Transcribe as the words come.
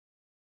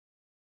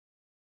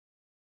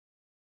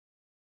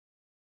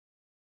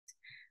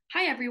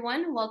Hi,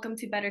 everyone. Welcome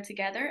to Better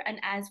Together, an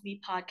ASWE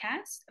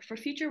podcast. For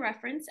future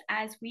reference,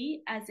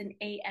 ASWE, as in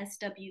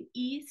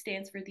ASWE,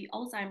 stands for the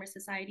Alzheimer's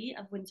Society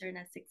of Windsor and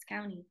Essex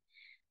County.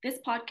 This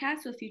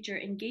podcast will feature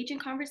engaging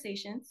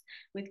conversations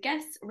with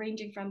guests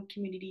ranging from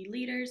community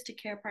leaders to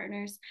care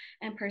partners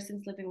and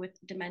persons living with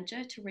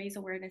dementia to raise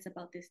awareness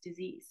about this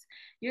disease.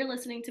 You're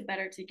listening to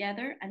Better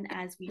Together, an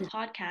ASWE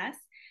podcast,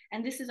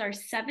 and this is our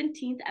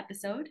 17th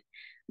episode.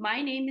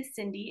 My name is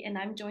Cindy, and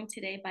I'm joined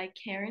today by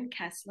Karen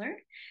Kessler.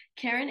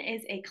 Karen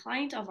is a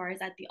client of ours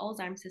at the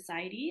Alzheimer's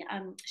Society.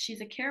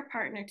 She's a care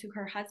partner to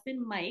her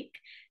husband, Mike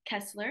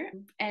Kessler,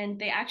 and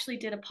they actually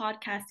did a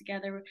podcast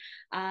together.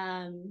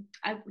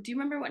 Do you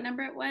remember what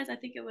number it was? I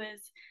think it was.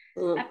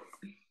 Mm,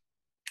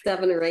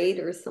 7 or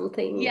 8 or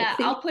something. Yeah,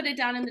 I'll put it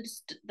down in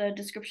the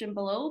description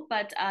below,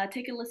 but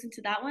take a listen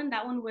to that one.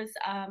 That one was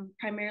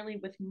primarily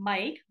with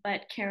Mike,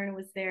 but Karen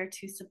was there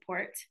to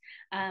support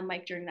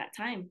Mike during that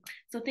time.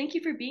 So thank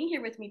you for being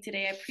here with me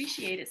today. I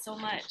appreciate it so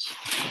much.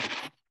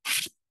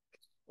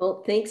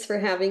 Well, thanks for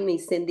having me,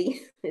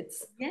 Cindy.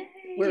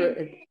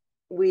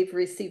 We've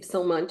received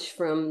so much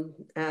from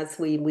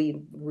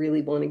we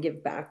really want to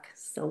give back.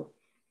 So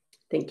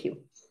thank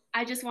you.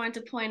 I just wanted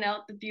to point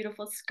out the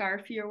beautiful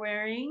scarf you're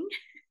wearing.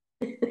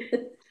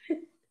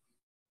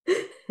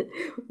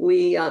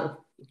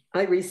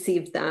 I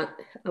received that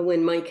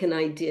when Mike and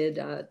I did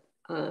a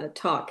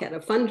talk at a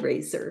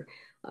fundraiser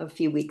a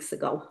few weeks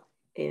ago,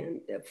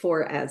 and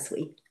for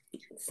ASWE.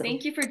 So.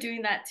 Thank you for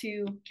doing that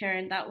too,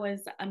 Karen. That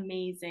was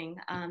amazing.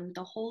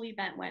 The whole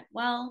event went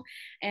well,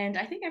 and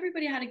I think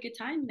everybody had a good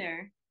time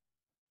there.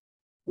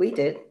 We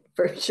did,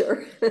 for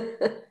sure.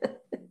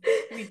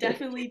 We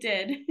definitely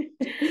did.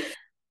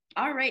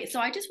 All right, so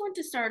I just want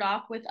to start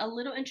off with a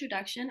little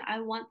introduction.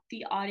 I want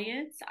the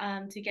audience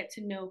to get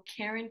to know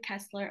Karen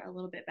Kessler a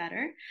little bit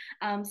better.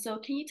 So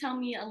can you tell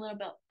me a little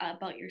bit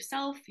about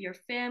yourself, your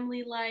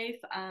family life,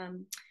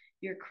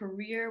 your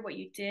career, what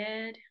you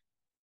did?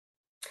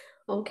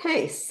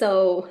 Okay,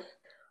 so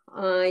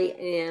I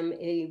am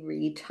a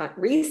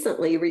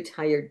recently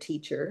retired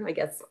teacher, I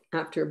guess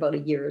after about a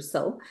year or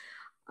so.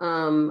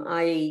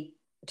 I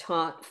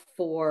taught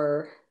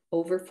for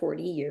over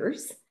 40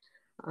 years.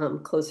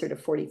 Closer to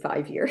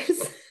 45 years.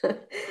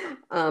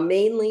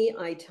 Mainly,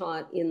 I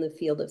taught in the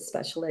field of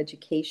special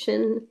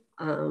education.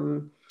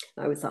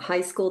 I was a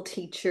high school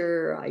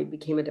teacher. I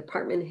became a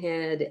department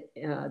head,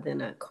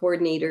 then a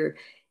coordinator.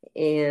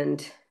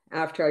 And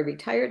after I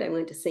retired, I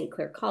went to St.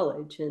 Clair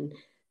College and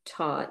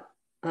taught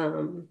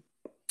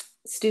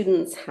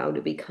students how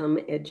to become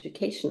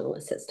educational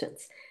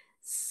assistants.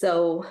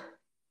 So,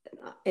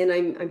 and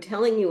I'm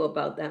telling you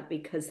about that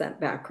because that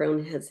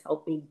background has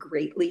helped me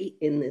greatly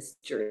in this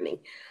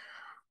journey.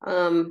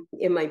 In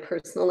my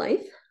personal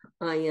life,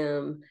 I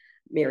am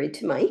married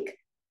to Mike.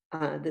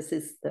 This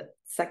is the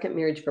second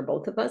marriage for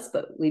both of us,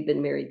 but we've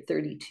been married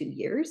 32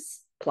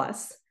 years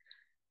plus.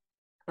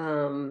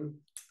 I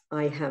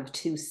have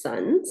 2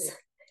 sons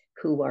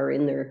who are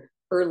in their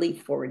early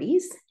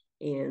 40s,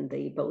 and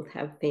they both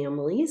have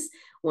families.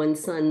 One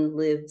son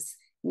lives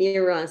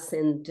near us,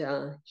 and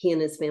he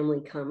and his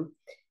family come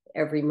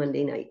every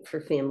Monday night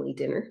for family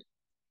dinner.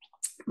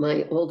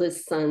 My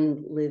oldest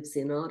son lives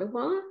in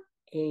Ottawa,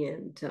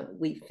 and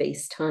we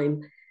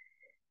FaceTime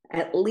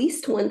at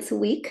least once a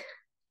week.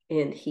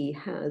 And he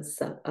has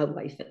a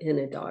wife and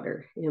a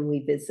daughter, and we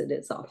visit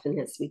as often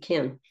as we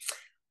can.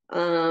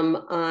 I'm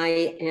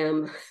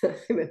a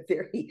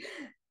very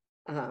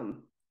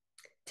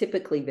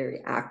typically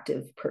very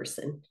active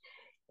person.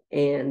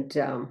 And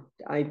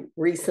I'm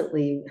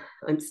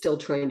still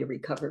trying to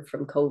recover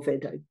from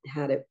COVID. I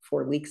had it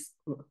 4 weeks,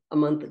 a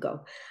month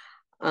ago.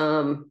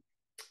 And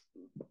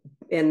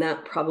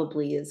that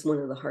probably is one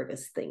of the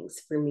hardest things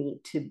for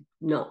me, to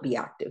not be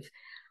active.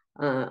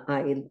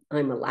 I'm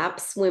a lap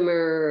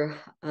swimmer.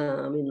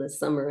 In the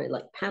summer, I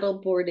like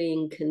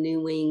paddleboarding,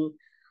 canoeing,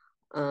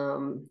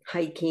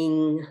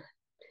 hiking,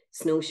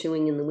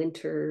 snowshoeing in the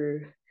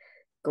winter,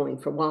 going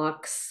for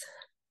walks.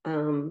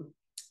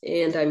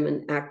 And I'm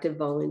an active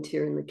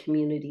volunteer in the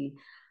community,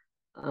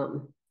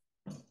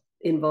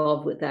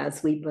 involved with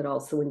ASWE, but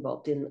also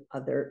involved in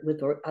other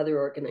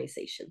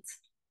organizations.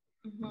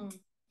 Mm-hmm.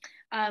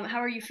 How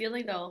are you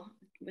feeling though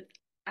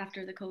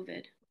after the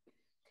COVID?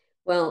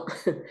 Well,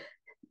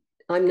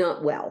 I'm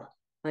not well.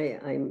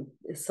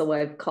 So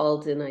I've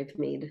called and I've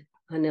made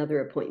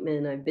another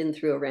appointment. I've been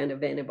through a round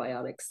of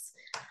antibiotics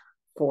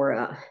for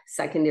a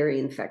secondary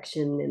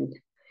infection, and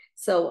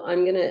so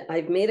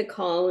I've made a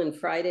call, and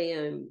Friday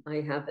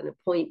I have an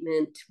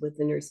appointment with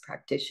a nurse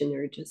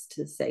practitioner just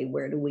to say,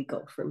 where do we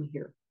go from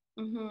here?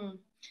 Mm-hmm.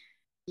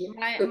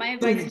 My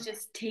advice is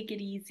just take it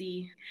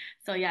easy.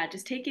 So yeah,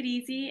 just take it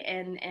easy,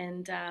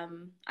 and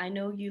I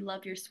know you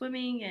love your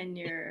swimming and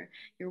your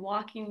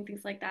walking and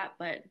things like that,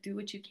 but do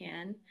what you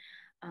can.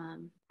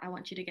 I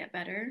want you to get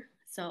better.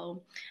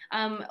 So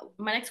my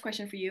next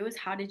question for you is,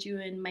 how did you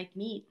and Mike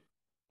meet?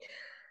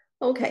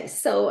 Okay,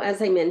 so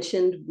as I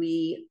mentioned,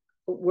 we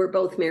were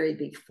both married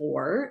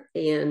before,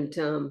 and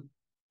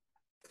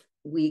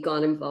we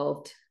got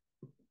involved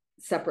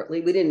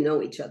separately. We didn't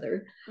know each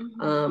other,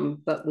 Mm-hmm.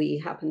 but we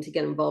happened to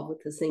get involved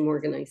with the same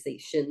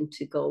organization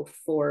to go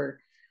for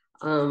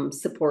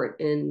support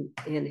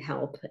and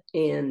help.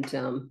 And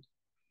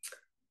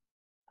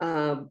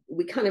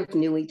we kind of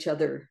knew each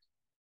other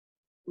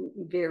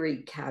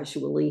very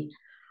casually.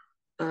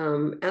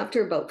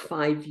 After about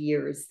 5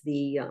 years,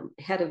 the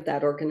head of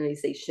that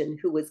organization,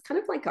 who was kind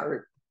of like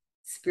our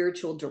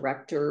spiritual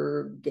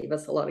director, gave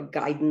us a lot of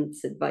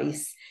guidance,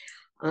 advice,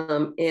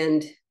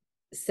 and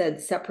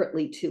said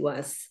separately to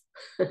us,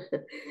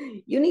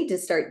 you need to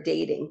start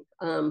dating.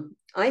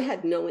 I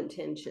had no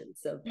intentions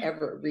of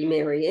ever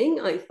remarrying.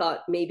 I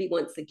thought maybe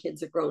once the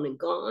kids are grown and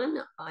gone,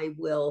 I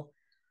will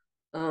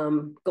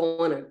go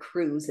on a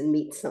cruise and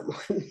meet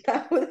someone.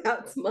 that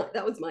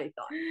was my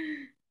thought.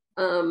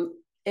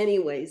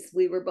 Anyways,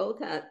 we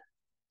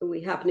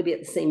happened to be at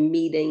the same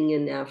meeting,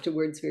 and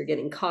afterwards we were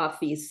getting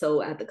coffee.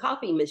 So at the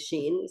coffee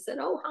machine, we said,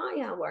 "Oh,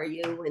 hi, how are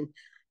you? And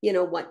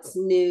what's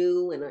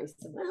new?" And I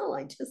said, "Well,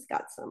 I just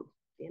got some,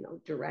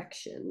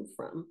 direction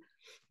from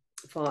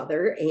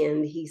Father."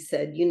 And he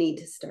said, "You need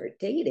to start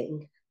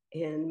dating."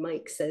 And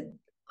Mike said,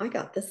 "I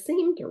got the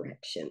same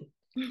direction."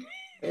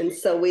 And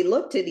so we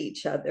looked at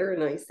each other,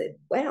 and I said,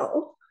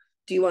 "Well,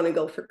 do you want to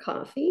go for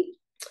coffee?"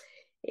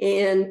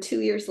 And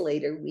 2 years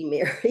later, we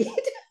married.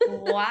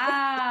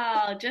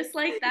 Wow, just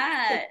like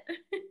that.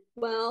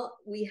 Well,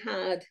 we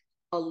had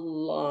a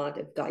lot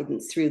of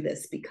guidance through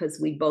this because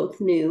we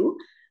both knew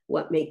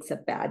what makes a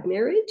bad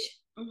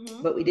marriage,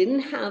 Mm-hmm. but we didn't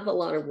have a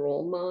lot of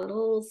role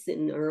models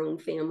in our own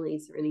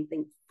families or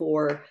anything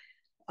for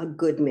a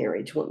good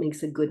marriage. What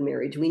makes a good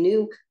marriage? We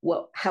knew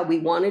how we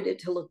wanted it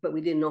to look, but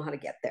we didn't know how to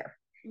get there.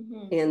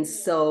 Mm-hmm. And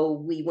so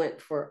we went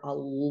for a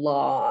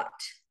lot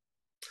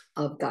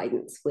of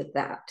guidance with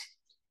that.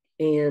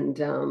 And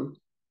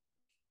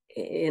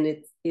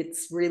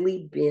it's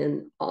really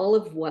been all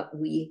of what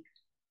we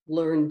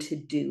learned to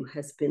do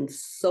has been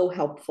so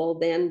helpful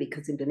then,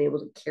 because we've been able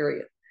to carry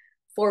it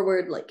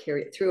forward, like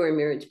carry it through our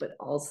marriage, but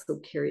also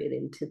carry it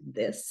into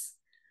this,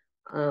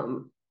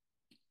 the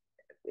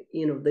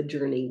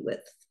journey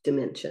with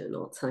dementia and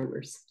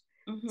Alzheimer's.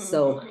 Mm-hmm.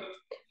 So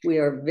we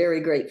are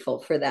very grateful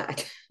for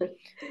that.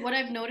 What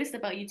I've noticed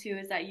about you two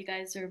is that you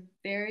guys are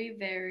very,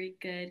 very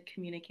good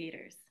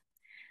communicators.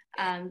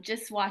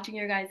 Just watching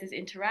your guys'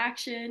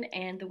 interaction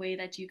and the way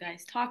that you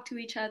guys talk to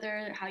each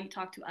other, how you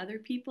talk to other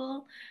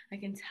people, I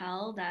can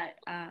tell that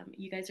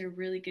you guys are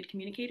really good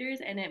communicators,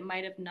 and it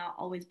might have not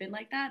always been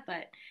like that,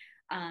 but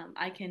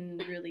I can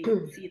really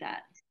see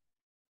that.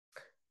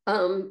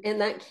 And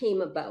that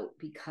came about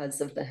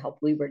because of the help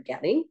we were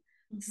getting.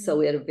 Mm-hmm. So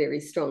we had a very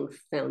strong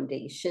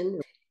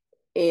foundation.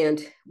 And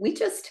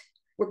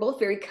we're both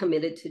very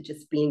committed to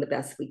just being the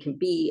best we can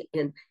be,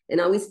 and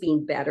always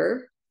being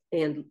better,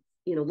 and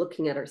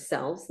looking at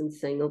ourselves and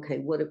saying, okay,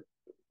 what's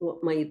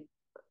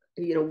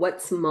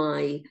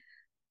my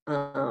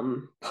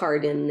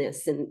part in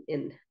this,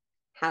 and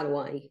how do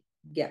I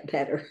get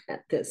better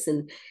at this?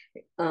 And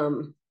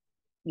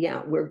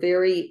yeah,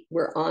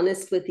 we're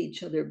honest with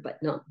each other,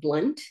 but not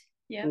blunt.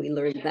 Yep. We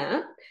learned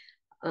that,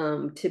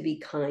 to be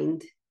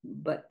kind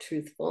but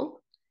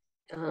truthful.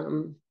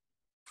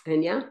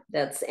 And yeah,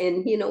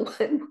 and you know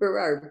what?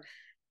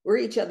 We're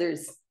each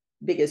other's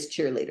biggest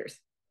cheerleaders.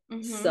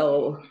 Mm-hmm.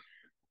 So,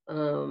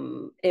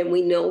 and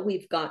we know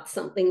we've got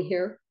something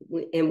here,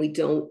 and we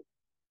don't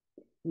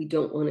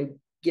want to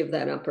give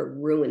that up or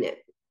ruin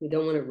it. We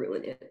don't want to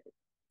ruin it.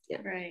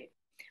 Yeah. Right.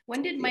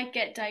 When did Mike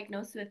get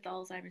diagnosed with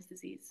Alzheimer's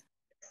disease?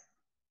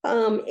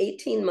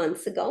 18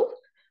 months ago,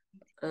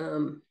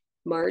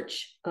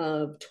 March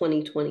of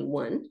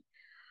 2021.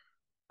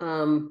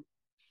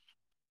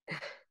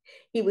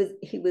 It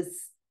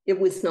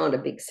was not a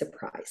big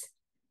surprise.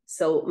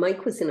 So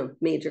Mike was in a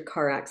major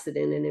car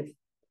accident, and if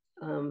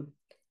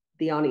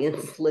the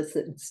audience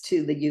listens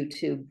to the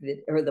YouTube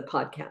or the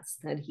podcast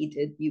that he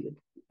did, you would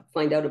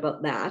find out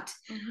about that.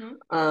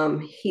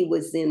 Mm-hmm. He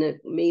was in a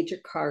major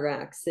car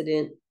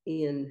accident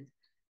in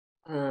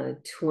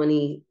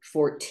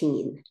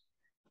 2014,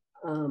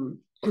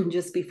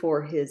 just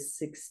before his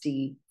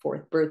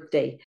 64th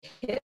birthday.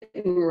 Hit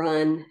and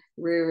run,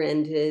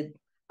 rear-ended,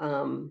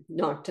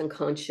 knocked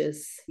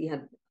unconscious. He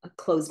had a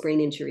closed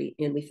brain injury,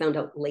 and we found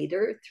out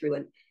later through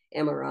an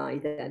MRI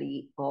that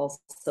he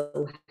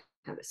also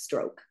had a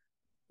stroke.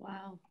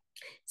 Wow.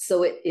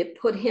 So it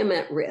put him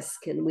at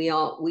risk, and we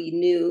always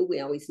knew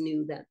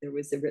that there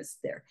was a risk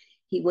there.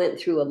 He went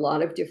through a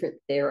lot of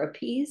different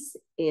therapies,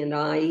 and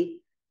I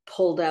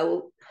pulled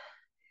out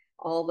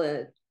all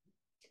the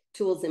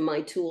tools in my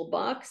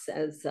toolbox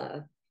as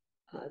a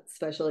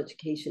special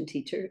education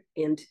teacher,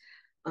 and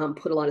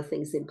put a lot of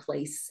things in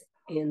place.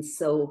 And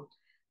so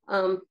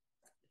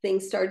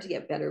things started to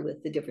get better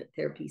with the different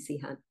therapies he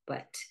had,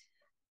 but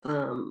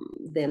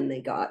then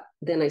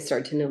I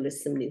started to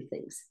notice some new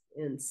things.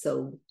 And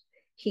so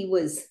he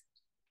was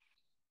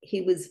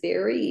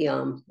very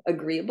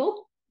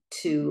agreeable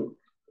to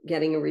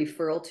getting a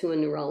referral to a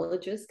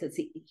neurologist, because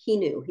he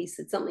knew. He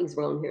said, something's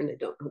wrong here, and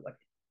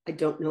I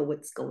don't know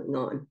what's going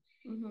on.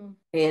 Mm-hmm.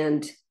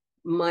 And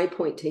my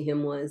point to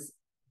him was,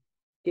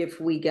 if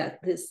we get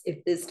this,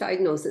 if this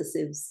diagnosis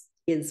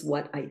is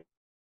what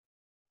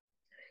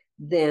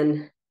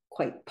then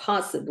quite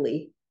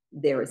possibly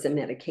there is a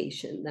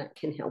medication that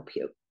can help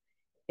you.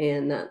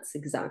 And that's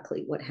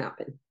exactly what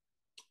happened.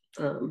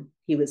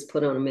 He was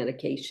put on a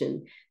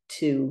medication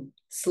to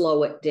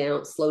slow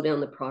down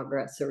the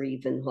progress, or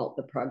even halt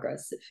the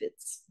progress if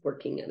it's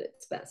working at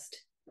its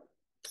best.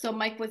 So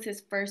Mike was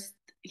his first,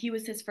 he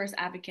was his first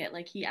advocate.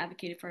 Like he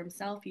advocated for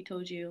himself. He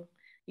told you,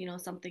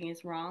 something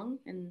is wrong,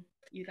 and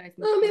you guys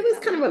moved it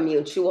was kind way. of a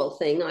mutual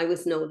thing. I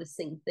was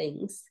noticing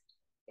things.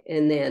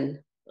 And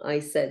then I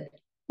said,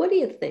 what do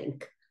you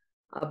think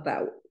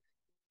about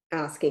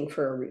asking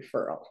for a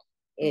referral?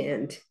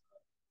 And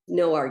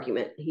no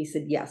argument. He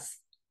said, yes,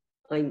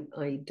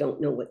 I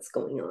don't know what's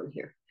going on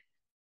here.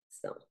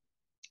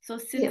 So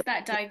since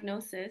that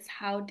diagnosis,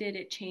 how did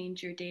it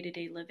change your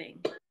day-to-day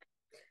living?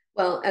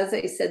 Well, as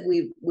I said,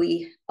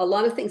 we a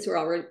lot of things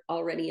were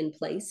already in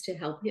place to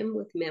help him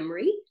with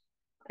memory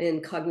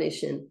and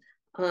cognition.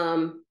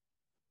 But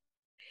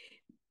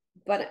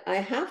I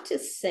have to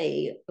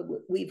say,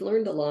 we've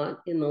learned a lot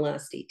in the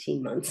last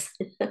 18 months.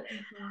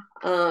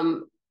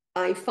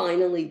 I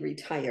finally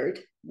retired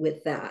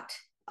with that.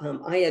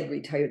 I had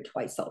retired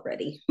twice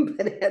already,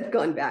 but had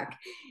gone back.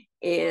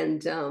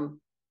 And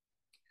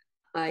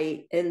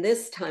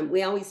this time,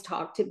 we always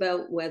talked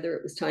about whether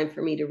it was time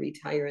for me to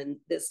retire. And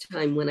this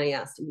time when I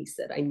asked him, he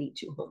said, I need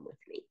you home with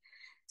me.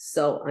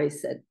 So I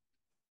said,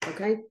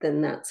 okay,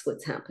 then that's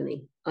what's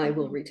happening. I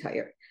will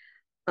retire.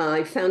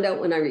 I found out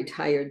when I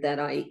retired that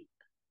I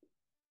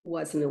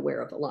wasn't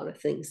aware of a lot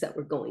of things that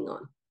were going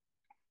on.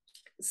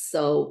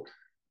 So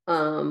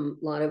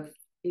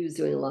he was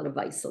doing a lot of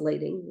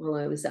isolating while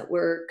I was at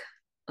work.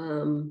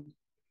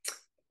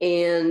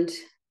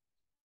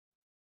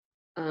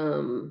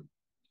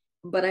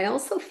 But I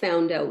also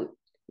found out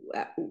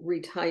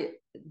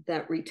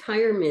that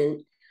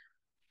retirement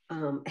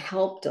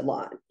helped a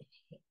lot.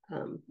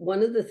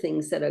 One of the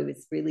things that I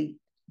was really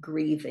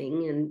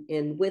grieving,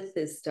 and with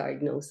this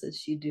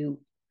diagnosis, you do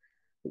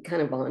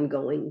kind of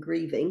ongoing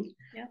grieving.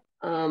 Yeah.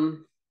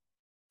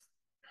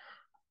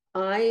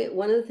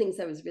 One of the things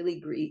I was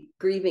really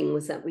grieving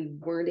was that we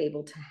weren't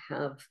able to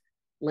have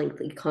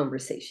lengthy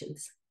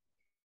conversations.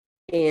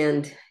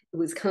 And it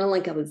was kind of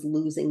like I was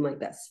losing my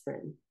best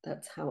friend.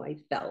 That's how I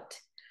felt.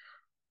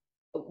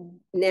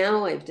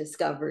 Now I've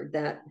discovered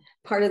that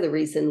part of the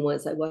reason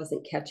was I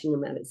wasn't catching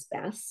him at his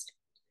best.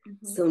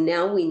 So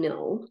now we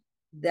know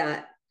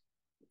that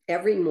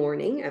every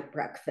morning at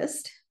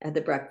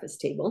the breakfast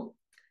table,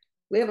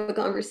 we have a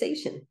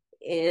conversation.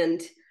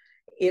 And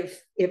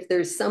if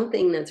there's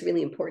something that's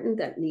really important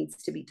that needs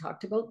to be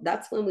talked about,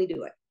 that's when we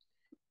do it.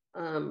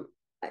 And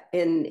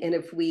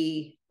if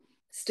we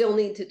still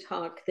need to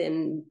talk,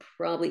 then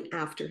probably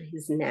after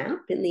his nap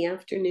in the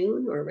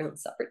afternoon or around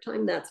supper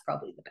time, that's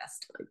probably the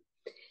best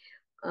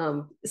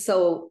time.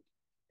 So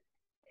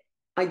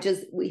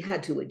we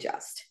had to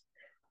adjust.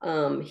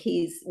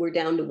 We're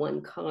down to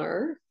one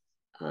car.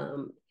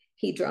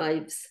 He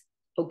drives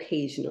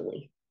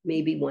occasionally,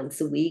 maybe once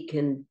a week,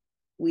 and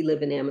we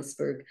live in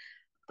Amherstburg.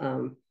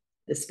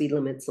 The speed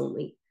limit's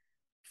only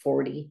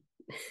 40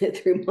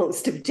 through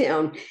most of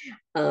town.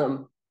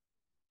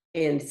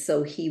 And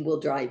so he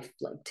will drive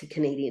like to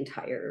Canadian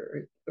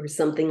Tire or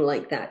something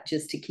like that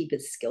just to keep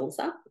his skills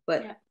up.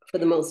 But for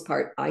the most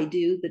part, I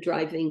do the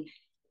driving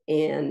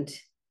and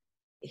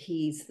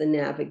he's the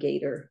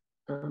navigator.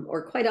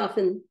 Or quite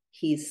often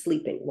he's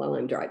sleeping while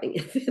I'm driving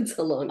if it's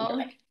a long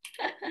drive.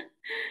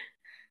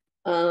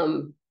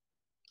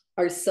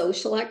 Our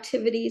social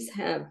activities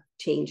have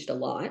changed a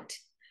lot.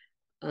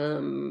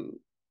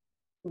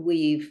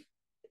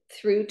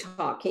 Through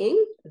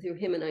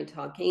him and I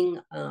talking,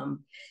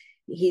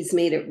 he's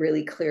made it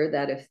really clear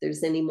that if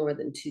there's any more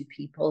than two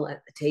people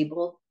at the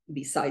table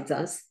besides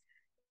us,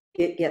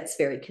 it gets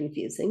very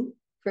confusing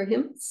for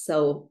him.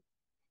 So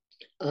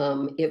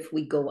if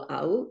we go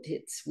out,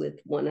 it's with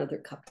one other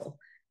couple.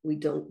 We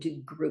don't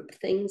do group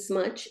things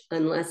much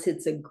unless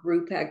it's a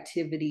group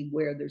activity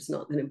where there's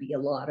not going to be a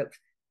lot of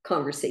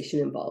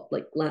conversation involved.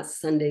 Like last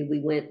Sunday, we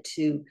went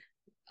to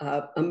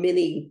a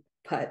mini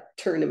putt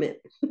tournament.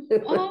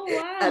 Oh,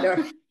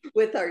 wow.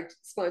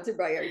 Sponsored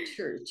by our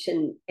church.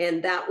 And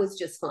that was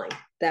just fine.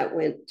 That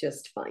went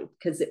just fine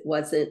because it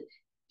wasn't,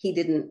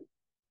 he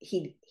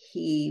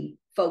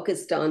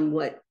focused on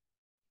what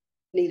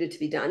needed to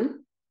be done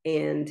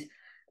and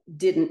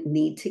didn't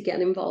need to get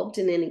involved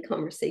in any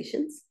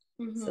conversations.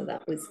 So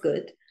that was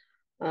good.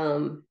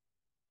 In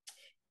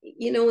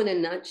a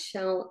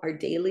nutshell, our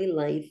daily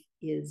life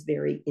is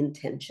very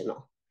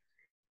intentional.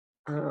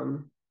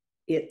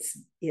 It's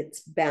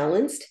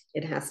balanced.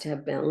 It has to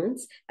have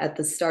balance. At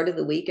the start of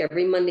the week,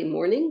 every Monday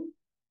morning,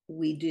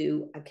 we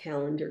do a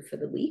calendar for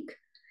the week.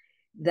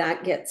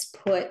 That gets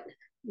put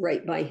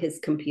right by his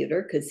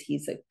computer because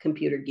he's a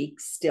computer geek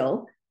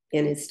still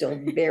and is still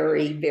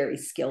very, very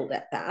skilled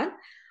at that.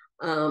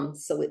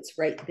 So it's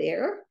right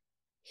there.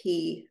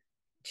 He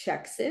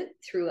checks it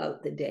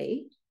throughout the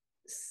day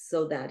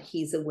so that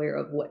he's aware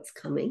of what's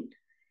coming.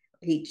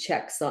 He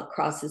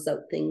crosses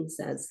out things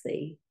as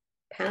they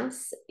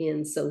pass.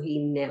 And so he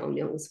now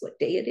knows what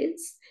day it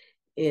is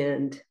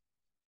and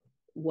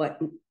what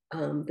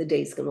the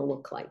day's going to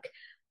look like.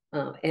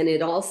 And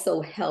it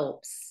also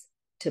helps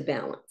to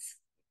balance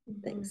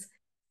things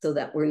so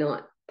that we're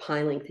not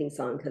piling things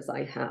on, because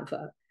I have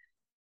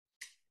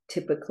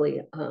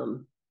typically,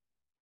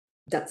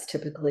 that's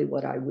typically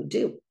what I would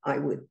do. I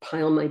would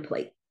pile my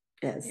plate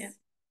as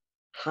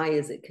high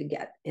as it could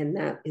get. And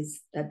that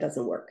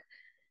doesn't work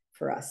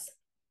for us.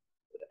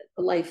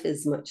 Life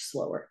is much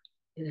slower.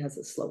 It has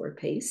a slower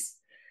pace.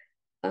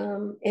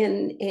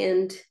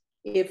 And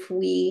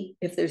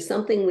if there's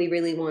something we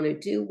really want to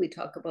do, we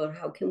talk about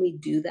how can we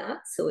do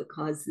that so it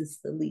causes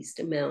the least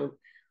amount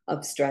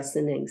of stress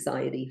and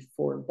anxiety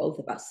for both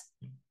of us.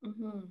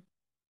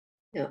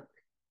 Yeah.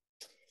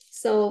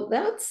 So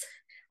that's,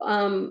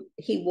 I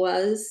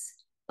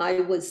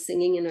was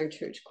singing in our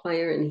church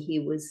choir and he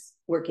was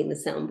working the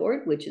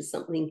soundboard, which is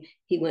something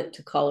he went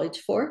to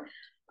college for.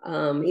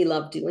 He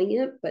loved doing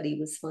it, but he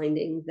was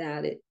finding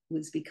that it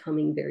was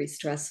becoming very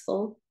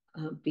stressful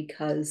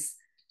because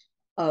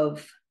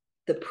of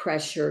the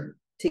pressure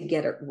to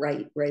get it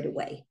right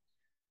away.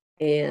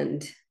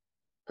 And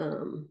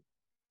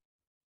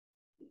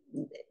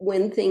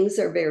when things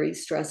are very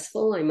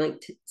stressful, I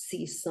might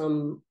see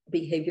some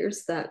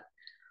behaviors that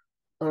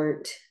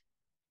aren't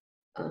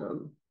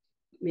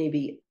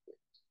maybe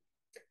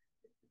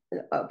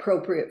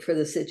appropriate for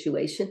the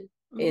situation.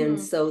 And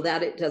so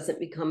that it doesn't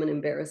become an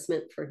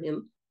embarrassment for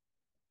him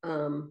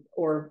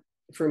or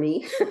for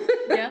me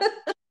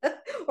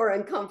or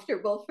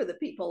uncomfortable for the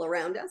people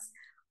around us.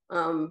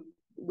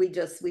 We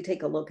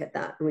take a look at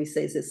that and we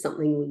say, is this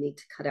something we need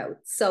to cut out?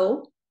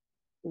 So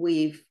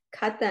we've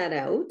cut that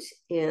out,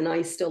 and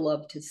I still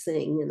love to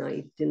sing, and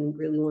I didn't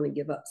really want to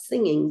give up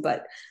singing,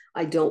 but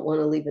I don't want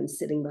to leave him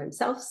sitting by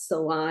himself.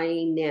 So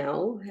I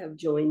now have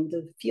joined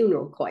the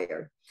funeral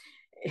choir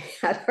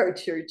at our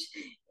church,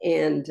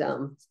 and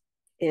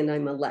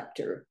I'm a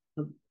lector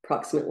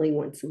approximately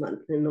once a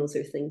month, and those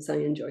are things I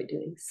enjoy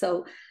doing.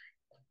 So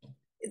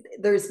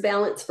there's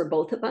balance for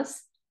both of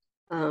us.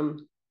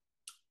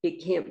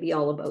 It can't be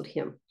all about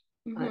him.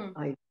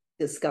 I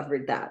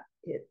discovered that.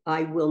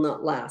 I will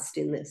not last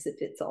in this if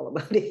it's all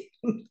about him.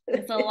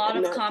 It's a lot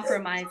of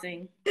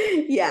compromising.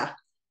 Yeah.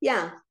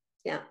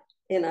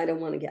 And I don't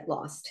want to get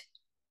lost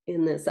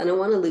in this. I don't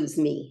want to lose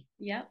me.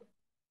 Yep.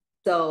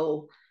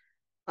 So,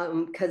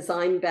 because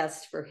I'm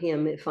best for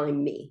him if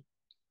I'm me,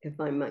 if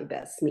I'm my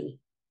best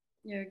me.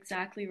 You're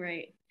exactly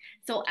right.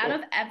 So out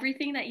of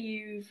everything that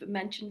you've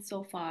mentioned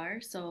so far,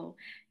 so,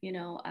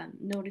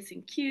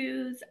 noticing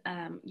cues,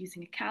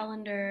 using a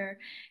calendar,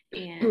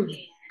 and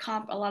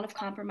a lot of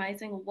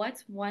compromising,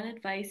 what's one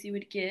advice you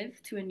would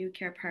give to a new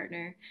care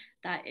partner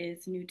that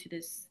is new to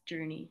this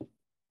journey?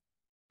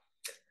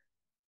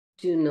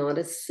 Do not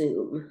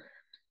assume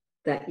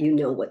that you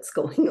know what's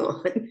going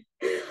on.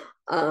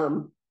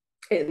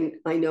 And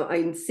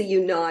I see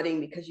you nodding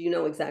because you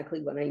know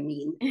exactly what I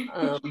mean.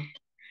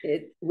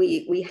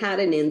 We had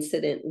an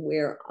incident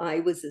where I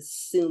was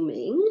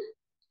assuming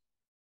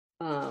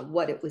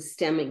what it was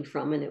stemming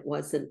from, and it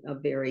wasn't a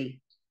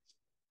very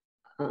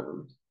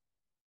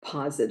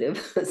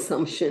positive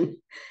assumption.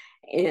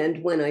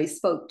 And when I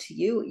spoke to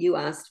you, you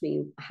asked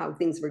me how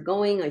things were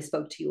going. I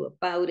spoke to you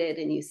about it,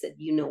 and you said,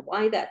 you know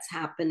why that's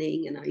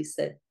happening? And I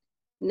said,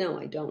 no,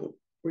 I don't.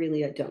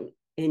 Really, I don't.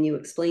 And you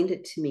explained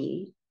it to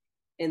me,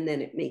 and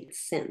then it made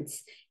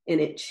sense, and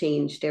it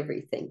changed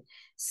everything.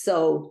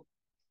 So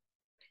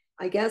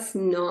I guess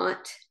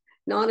not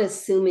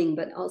assuming,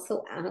 but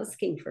also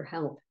asking for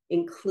help,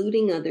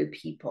 including other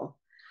people,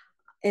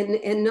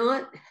 and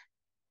not,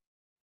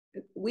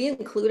 we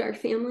include our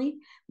family,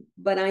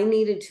 but I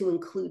needed to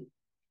include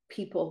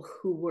people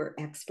who were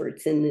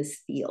experts in this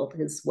field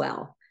as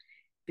well,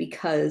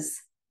 because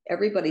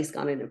everybody's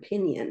got an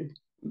opinion,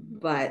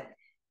 but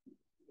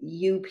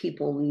you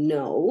people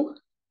know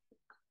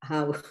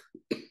how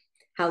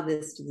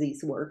this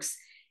disease works,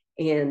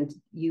 and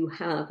you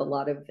have a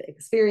lot of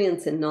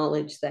experience and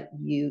knowledge that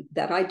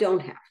I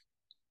don't have,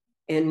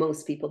 and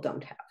most people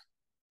don't have.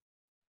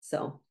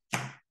 So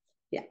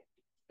yeah,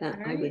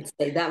 I would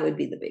say that would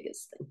be the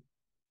biggest thing.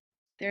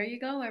 There you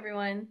go,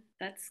 everyone.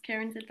 That's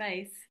Karen's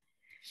advice.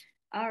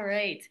 All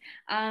right.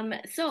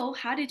 So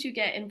how did you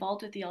get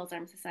involved with the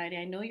Alzheimer's Society?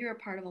 I know you're a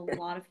part of a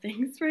lot of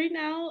things right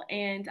now,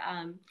 and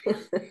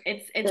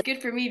it's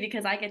good for me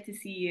because I get to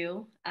see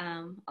you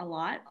a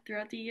lot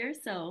throughout the year.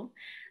 So,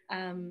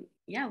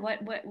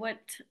 what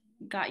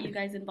got you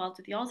guys involved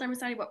with the Alzheimer's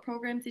Society? What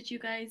programs did you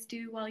guys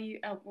do while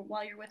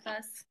you're with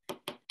us?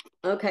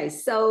 Okay,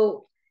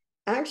 so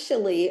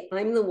actually,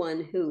 I'm the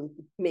one who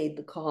made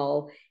the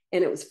call,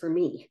 and it was for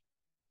me,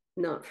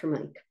 not for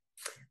Mike.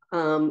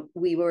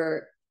 We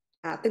were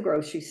at the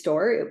grocery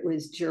store. It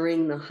was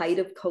during the height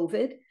of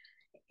COVID,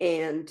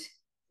 and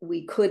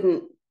we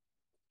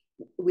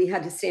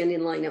had to stand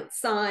in line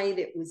outside.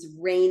 It was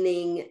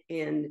raining,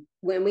 and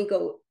when we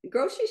go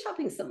grocery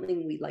shopping,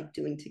 something we like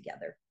doing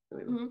together.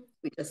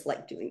 We just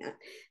like doing that.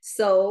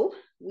 So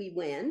we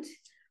went.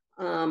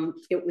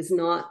 It was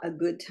not a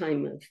good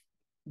time of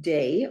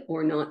day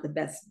or not the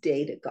best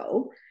day to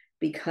go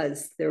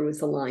because there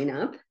was a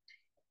lineup.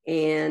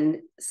 And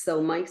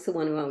so Mike's the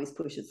one who always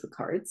pushes the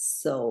carts.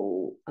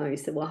 So I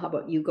said, well, how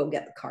about you go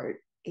get the cart?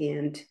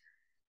 And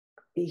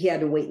he had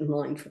to wait in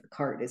line for the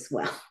cart as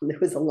well. There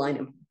was a line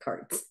of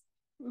carts.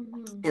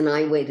 Mm-hmm. And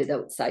I waited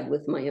outside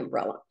with my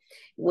umbrella.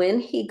 When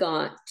he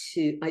got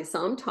to, I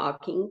saw him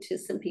talking to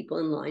some people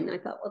in line. I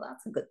thought, well,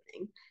 that's a good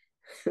thing.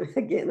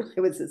 Again,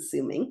 I was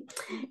assuming.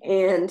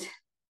 And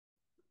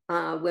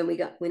when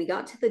he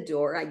got to the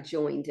door, I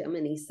joined him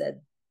and he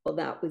said, well,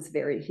 that was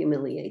very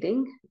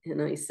humiliating.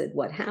 And I said,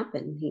 what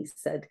happened? He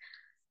said,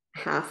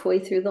 halfway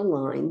through the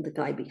line, the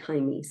guy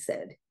behind me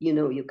said,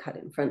 you cut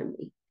in front of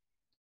me.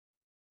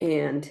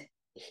 And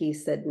he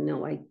said,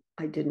 no,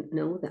 I didn't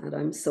know that.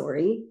 I'm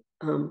sorry.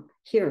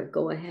 Here,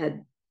 go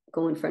ahead,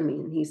 go in front of me.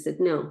 And he said,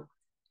 no.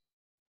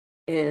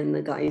 And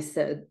the guy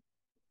said,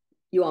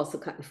 you also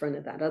cut in front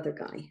of that other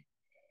guy.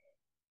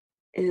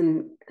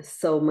 And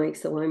so Mike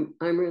said, well,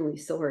 I'm really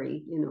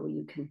sorry.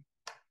 You can.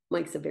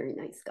 Mike's a very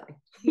nice guy.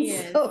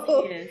 Yes,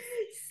 yes.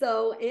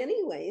 So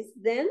anyways,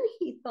 then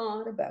he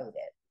thought about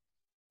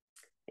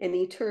it. And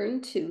he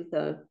turned to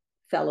the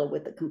fellow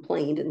with the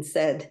complaint and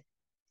said,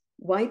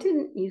 why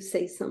didn't you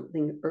say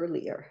something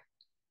earlier?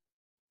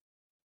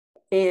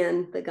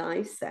 And the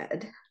guy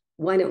said,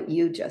 why don't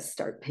you just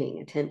start paying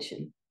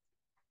attention?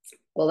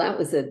 Well, that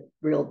was a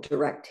real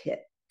direct hit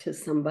to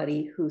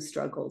somebody who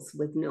struggles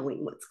with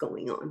knowing what's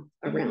going on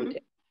around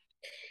it.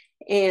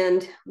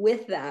 And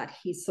with that,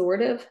 he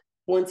sort of,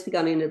 once we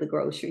got into the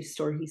grocery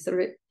store, he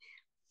sort of,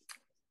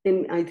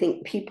 and I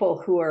think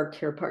people who are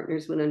care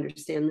partners would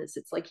understand this,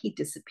 it's like he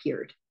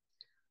disappeared.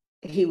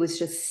 He was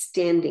just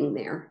standing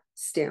there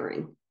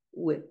staring,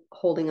 with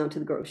holding onto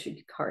the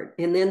grocery cart.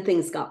 And then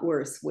things got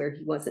worse where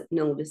he wasn't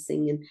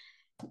noticing and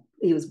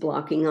he was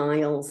blocking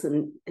aisles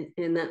and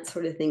that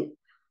sort of thing.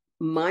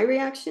 My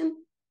reaction,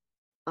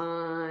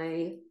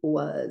 I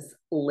was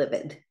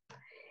livid.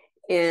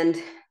 And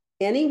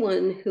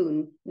anyone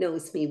who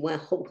knows me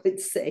well would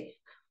say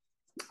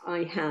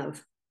I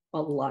have a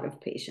lot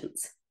of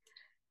patience.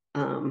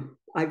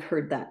 I've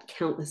heard that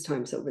countless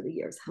times over the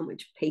years, how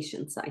much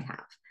patience I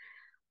have.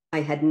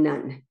 I had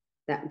none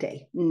that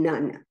day,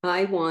 none.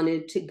 I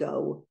wanted to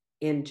go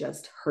and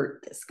just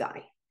hurt this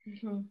guy.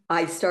 Mm-hmm.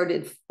 I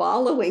started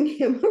following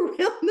him around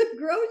the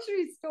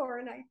grocery store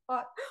and I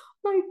thought,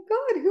 my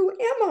God, who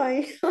am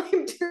I?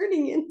 I'm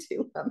turning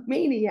into a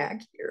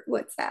maniac here.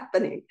 What's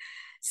happening?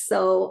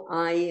 So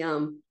I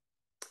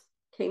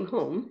came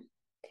home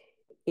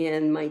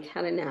and Mike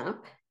had a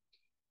nap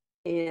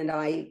and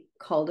I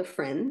called a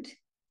friend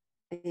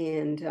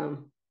and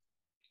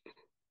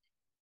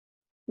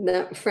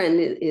that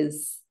friend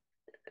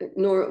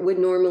would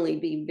normally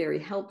be very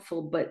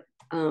helpful, but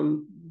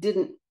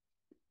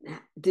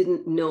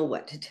didn't know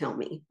what to tell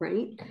me,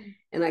 right? Mm-hmm.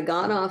 And I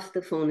got off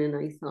the phone and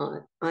I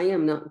thought, I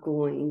am not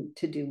going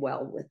to do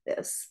well with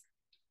this.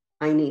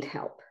 I need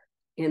help.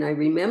 And I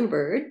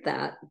remembered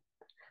that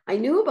I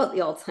knew about the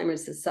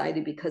Alzheimer's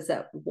Society because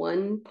at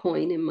one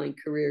point in my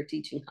career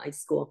teaching high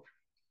school,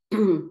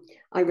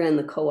 I ran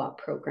the co-op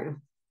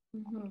program.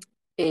 Mm-hmm.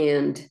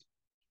 And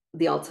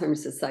the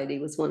Alzheimer's Society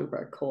was one of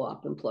our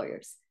co-op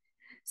employers.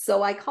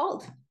 So I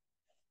called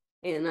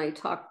and I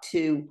talked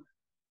to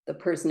the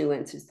person who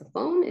answers the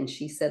phone and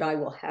she said, I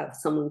will have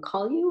someone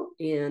call you.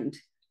 And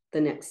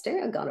the next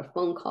day I got a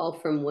phone call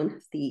from one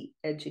of the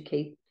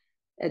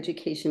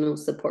educational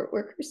support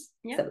workers.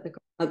 Yeah.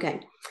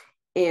 Okay.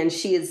 And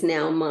she is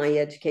now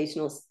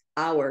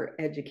our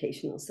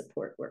educational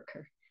support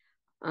worker.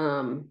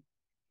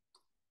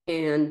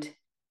 And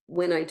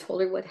when I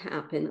told her what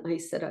happened, I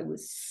said, I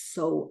was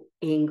so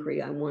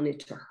angry. I wanted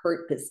to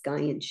hurt this guy.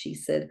 And she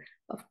said,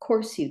 of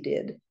course you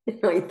did.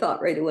 And I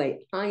thought right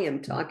away, I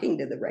am talking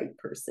to the right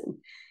person.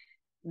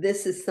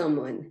 This is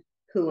someone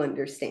who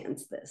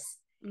understands this.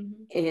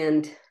 Mm-hmm.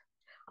 And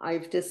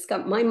I've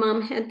discovered, my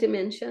mom had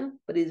dementia,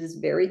 but it is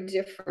very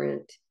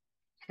different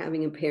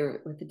having a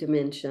parent with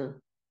dementia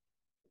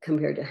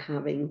compared to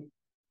having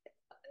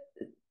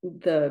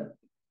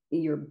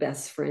your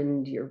best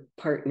friend, your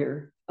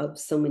partner of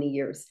so many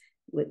years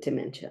with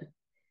dementia.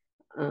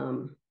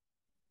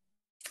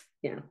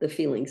 The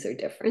feelings are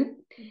different.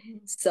 Mm-hmm.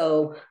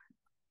 So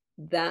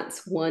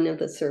that's one of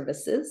the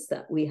services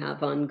that we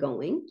have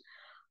ongoing.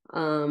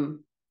 And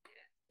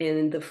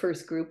the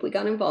first group we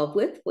got involved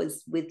with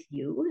was with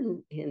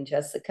you and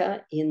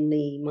Jessica in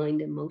the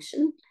Mind and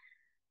Motion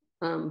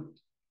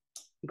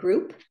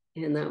group.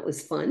 And that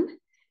was fun.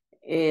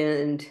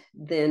 And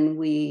then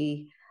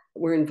we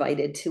were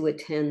invited to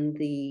attend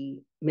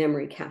the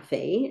Memory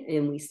Cafe,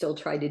 and we still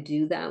try to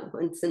do that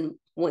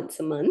once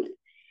a month.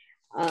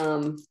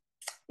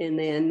 And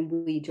then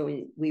we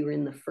were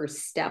in the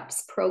First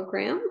Steps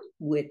program,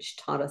 which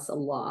taught us a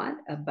lot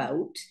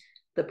about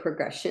the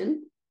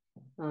progression.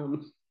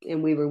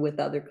 And we were with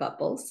other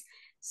couples,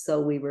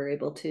 so we were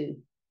able to,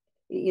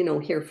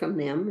 hear from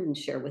them and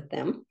share with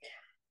them.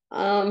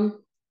 And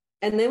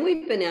then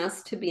we've been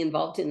asked to be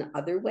involved in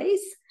other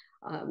ways.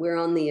 We're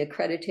on the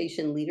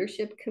Accreditation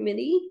Leadership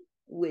Committee,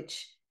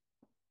 which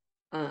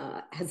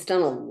has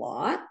done a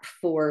lot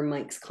for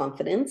Mike's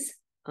confidence.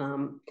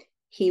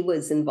 He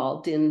was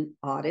involved in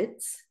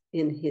audits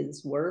in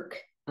his work,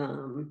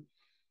 and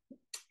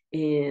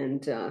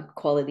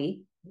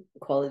quality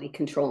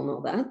control and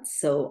all that.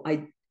 So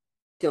I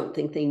don't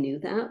think they knew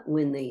that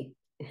when they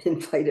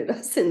invited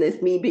us. And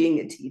this, me being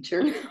a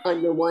teacher,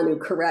 I'm the one who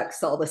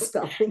corrects all the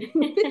spelling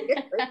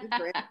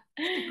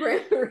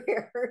grammar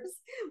errors.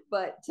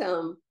 But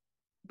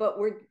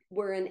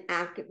we're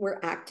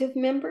active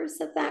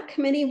members of that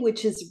committee,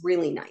 which is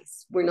really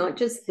nice. We're not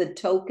just the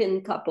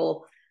token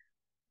couple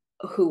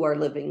who are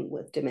living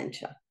with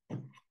dementia.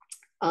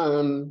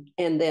 And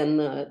then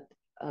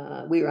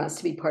we were asked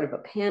to be part of a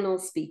panel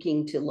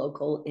speaking to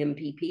local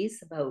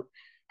MPPs about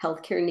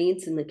healthcare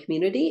needs in the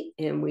community,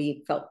 and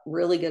we felt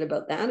really good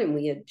about that. And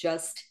we had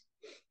just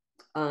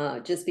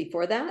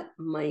before that,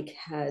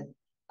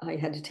 I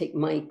had to take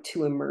Mike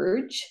to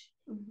Emerge.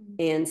 Mm-hmm.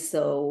 And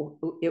so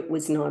it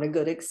was not a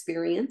good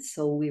experience.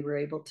 So we were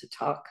able to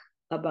talk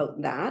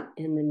about that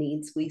and the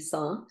needs we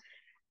saw.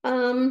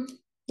 And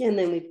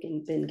then we've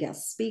been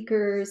guest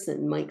speakers,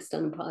 and Mike's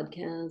done a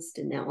podcast,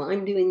 and now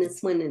I'm doing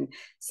this one. And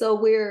so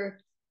we're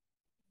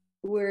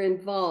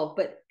involved.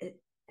 But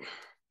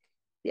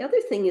the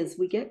other thing is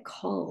we get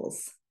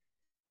calls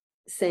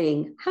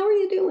saying, "How are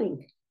you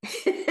doing?"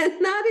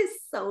 And that is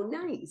so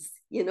nice,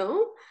 you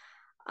know?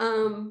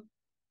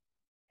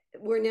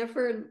 We're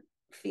never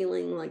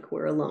feeling like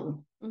we're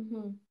alone.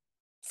 Mm-hmm.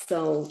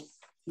 So,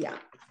 yeah,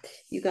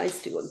 you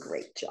guys do a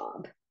great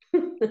job.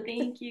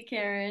 Thank you,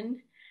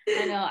 Karen.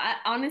 I know.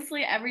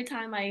 Honestly, every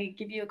time I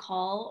give you a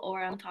call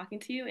or I'm talking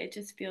to you, it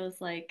just feels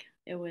like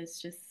it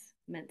was just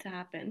meant to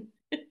happen.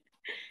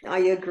 I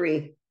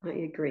agree.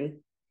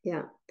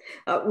 Yeah.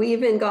 We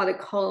even got a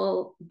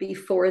call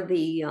before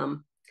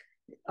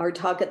our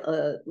talk at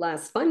the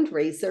last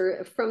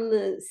fundraiser from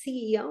the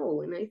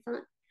CEO. And I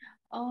thought,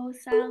 oh,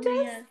 Sally, who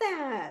does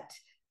that?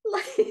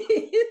 Like,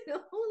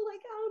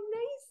 like how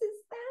nice is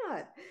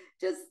that?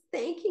 Just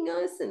thanking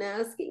us and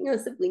asking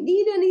us if we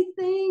need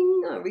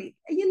anything,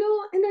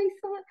 and I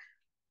thought,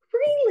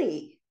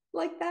 really?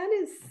 Like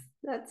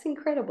that's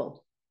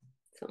incredible.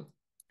 So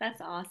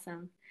that's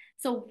awesome.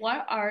 So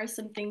what are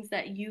some things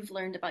that you've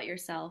learned about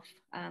yourself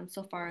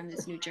so far on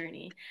this new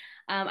journey?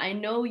 I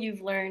know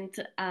you've learned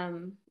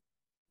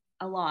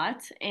a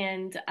lot,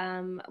 and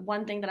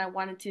one thing that I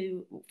wanted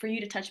for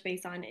you to touch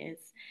base on is,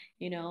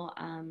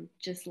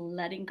 just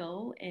letting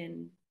go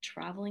and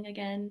traveling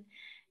again,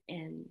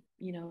 and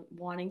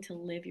wanting to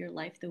live your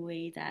life the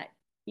way that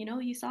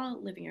you saw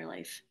living your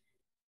life.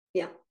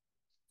 Yeah.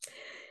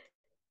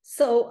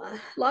 So a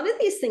lot of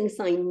these things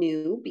I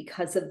knew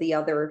because of the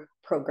other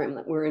program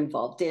that we're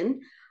involved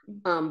in.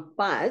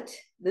 But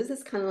this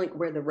is kind of like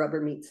where the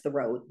rubber meets the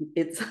road.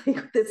 It's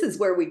like, this is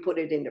where we put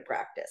it into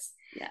practice.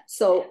 Yeah.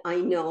 So I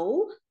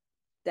know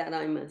that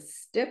I'm a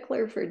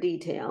stickler for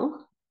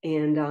detail,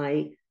 and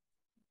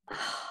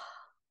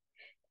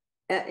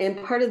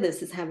and part of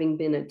this is having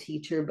been a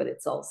teacher, but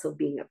it's also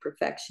being a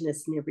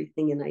perfectionist and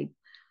everything. And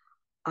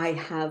I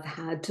have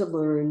had to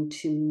learn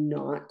to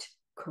not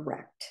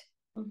correct,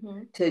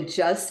 mm-hmm. to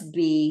just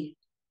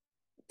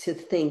to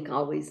think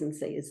always and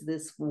say, is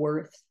this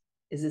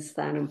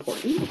that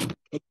important?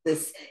 Is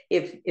this,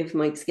 if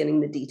Mike's getting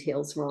the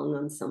details wrong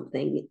on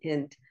something,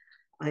 and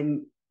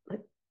I'm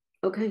like,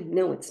 okay,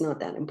 no, it's not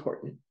that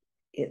important.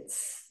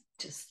 It's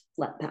just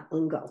let that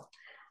one go.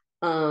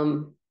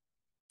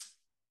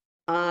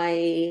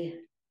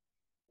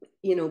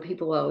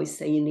 People always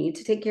say you need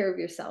to take care of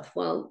yourself.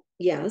 Well,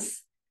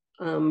 yes.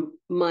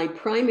 My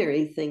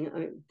primary thing,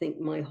 I think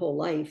my whole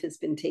life has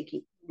been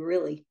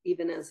really,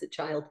 even as a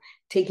child,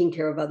 taking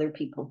care of other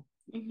people,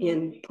 mm-hmm.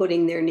 and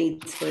putting their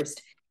needs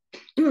first.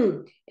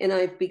 And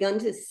I've begun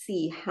to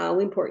see how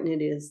important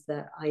it is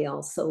that I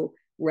also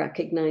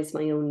recognize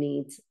my own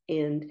needs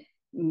and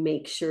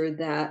make sure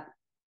that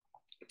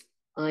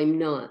I'm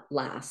not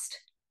last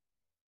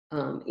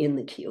in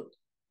the queue.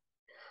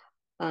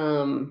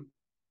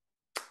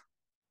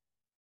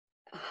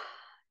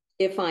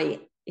 If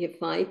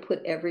I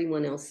put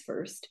everyone else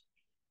first,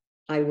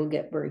 I will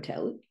get burnt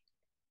out,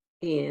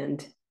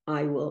 and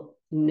I will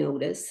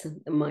notice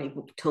my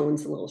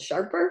tone's a little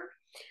sharper.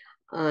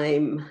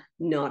 I'm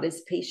not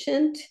as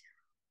patient.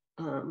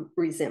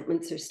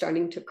 Resentments are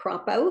starting to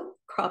crop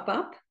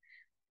up,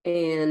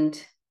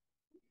 and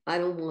I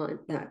don't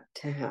want that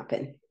to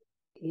happen.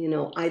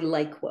 I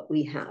like what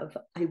we have.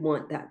 I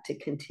want that to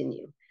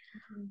continue.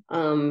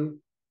 Mm-hmm.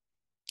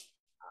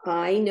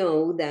 I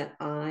know that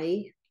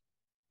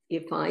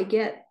if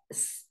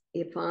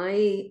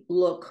I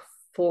look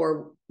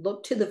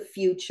to the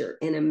future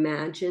and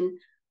imagine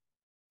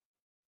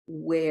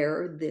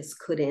where this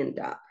could end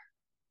up,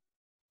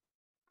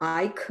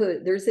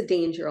 there's a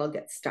danger I'll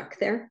get stuck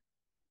there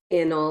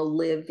and I'll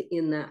live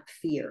in that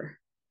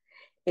fear.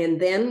 And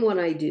then what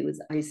I do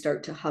is I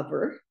start to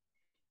hover,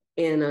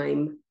 and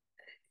I'm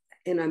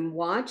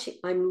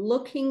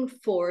looking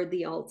for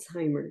the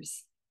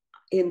Alzheimer's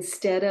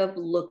instead of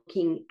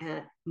looking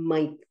at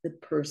Mike, the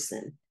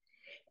person,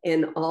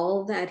 and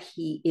all that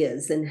he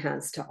is and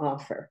has to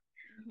offer.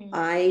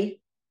 I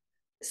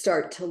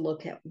start to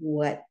look at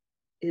what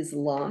is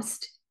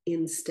lost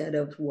instead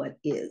of what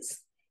is.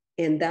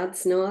 And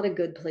that's not a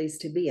good place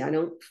to be. I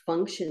don't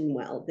function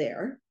well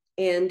there.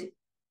 And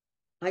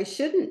I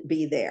shouldn't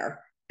be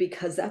there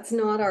because that's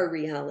not our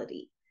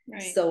reality.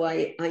 Right. So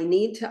I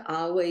need to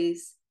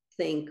always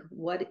think,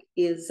 what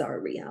is our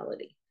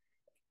reality?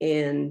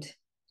 And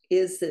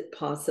is it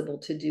possible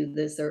to do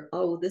this? Or,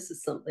 oh, this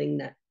is something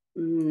that,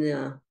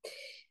 no,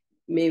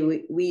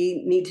 maybe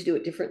we need to do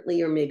it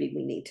differently, or maybe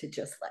we need to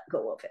just let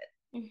go of it.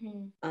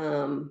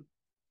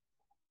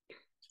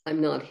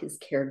 I'm not his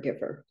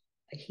caregiver.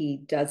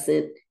 He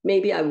doesn't,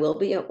 maybe I will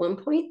be at one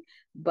point,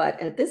 but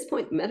at this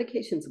point,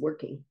 medication's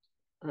working.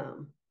 I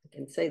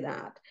can say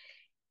that.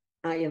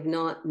 I have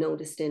not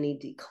noticed any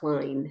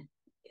decline,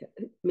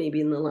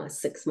 maybe in the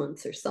last 6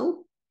 months or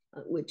so,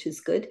 which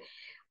is good.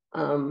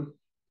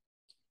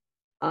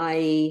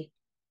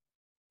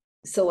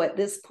 So at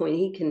this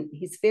point,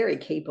 he's very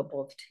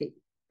capable of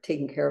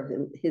taking care of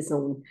his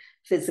own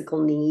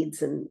physical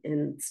needs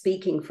and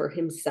speaking for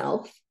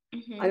himself.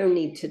 I don't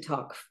need to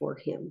talk for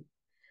him.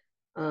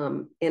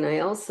 And I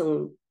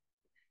also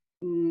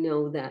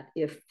know that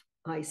if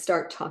I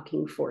start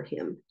talking for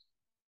him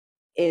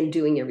and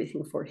doing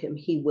everything for him,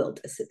 he will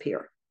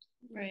disappear.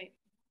 Right.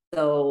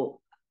 So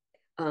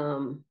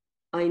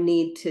I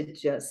need to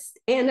just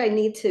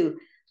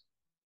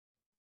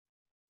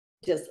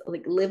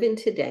like live in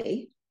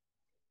today,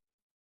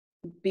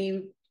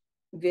 be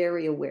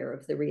very aware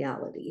of the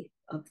reality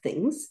of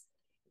things,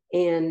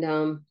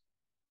 and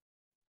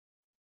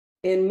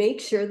make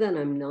sure that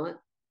I'm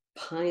not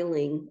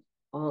piling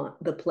on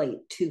the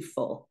plate too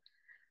full.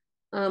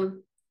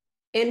 And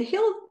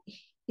he'll,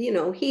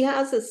 he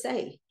has a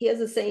say. He has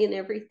a say in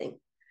everything.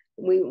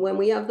 When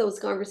we have those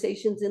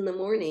conversations in the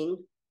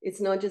morning, it's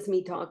not just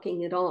me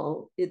talking at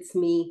all. It's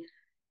me,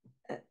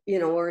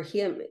 or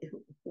him.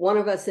 One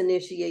of us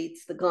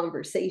initiates the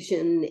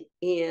conversation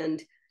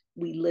and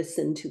we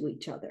listen to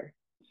each other.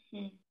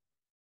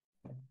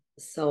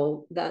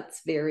 So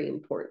that's very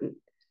important.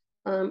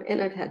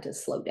 And I've had to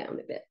slow down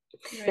a bit.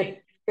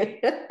 Right.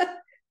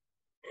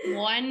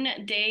 One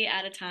day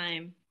at a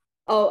time.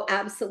 Oh,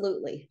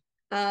 absolutely.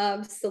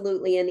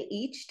 Absolutely. And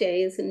each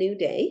day is a new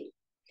day.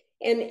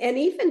 And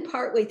even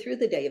partway through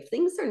the day, if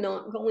things are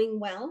not going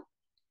well,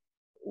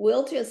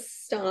 we'll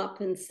just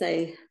stop and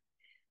say,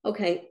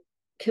 okay,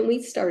 can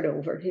we start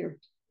over here?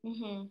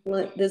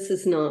 This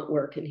is not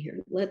working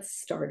here. Let's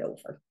start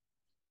over.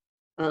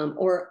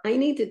 Or I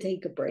need to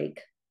take a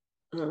break.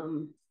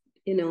 Maybe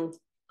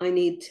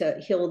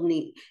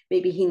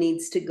he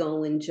needs to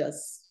go and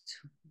just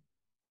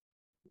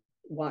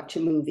watch a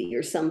movie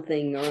or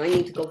something, or I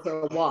need to go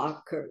for a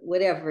walk or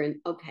whatever.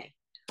 And okay,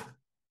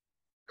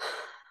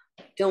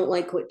 don't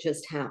like what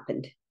just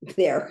happened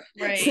there.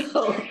 Right.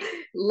 So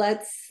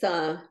let's,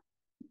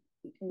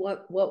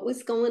 what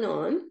was going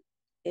on,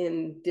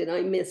 and did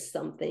I miss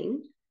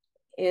something?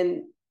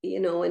 And,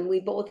 and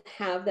we both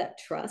have that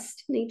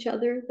trust in each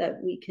other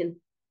that we can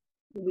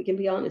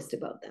be honest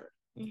about that.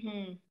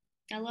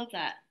 I love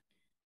that.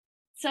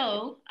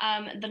 So,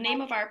 the name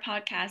of our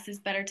podcast is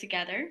Better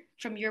Together.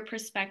 From your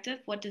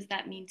perspective, what does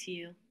that mean to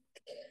you?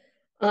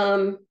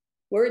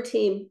 We're a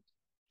team.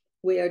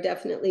 We are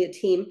definitely a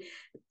team.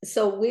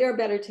 So we are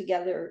better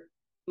together.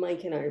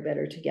 Mike and I are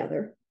better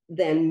together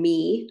than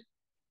me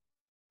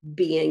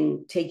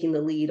taking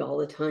the lead all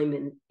the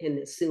time and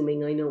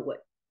assuming I know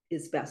what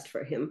is best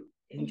for him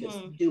and just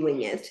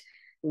doing it,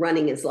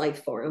 running his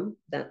life for him.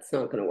 That's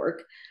not going to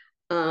work.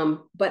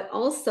 But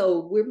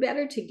also we're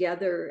better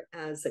together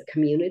as a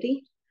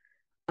community.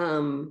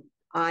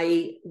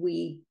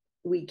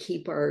 We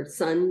keep our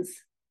sons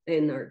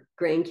and our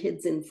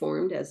grandkids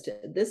informed as to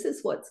this is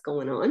what's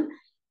going on.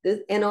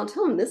 And I'll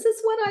tell them, this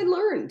is what I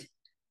learned.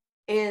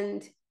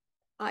 And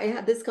I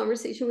had this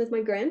conversation with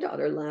my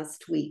granddaughter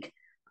last week.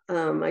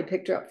 I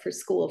picked her up for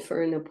school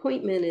for an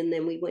appointment, and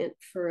then we went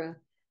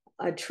for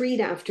a treat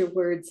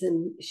afterwards.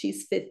 And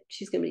she's going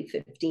to be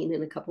 15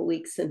 in a couple of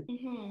weeks.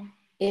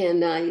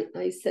 And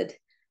I said,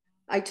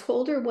 I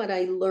told her what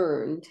I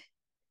learned,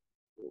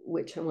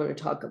 which I want to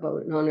talk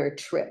about on our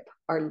trip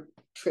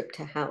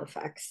to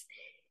Halifax.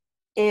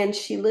 And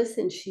she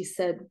listened. She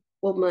said,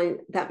 well,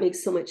 that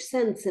makes so much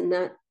sense. And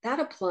that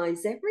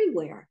applies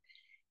everywhere.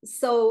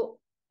 So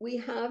we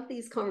have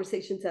these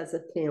conversations as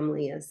a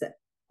family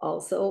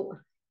also,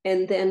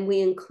 and then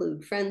we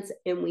include friends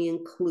and we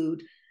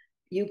include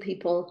you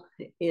people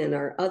in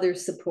our other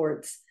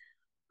supports.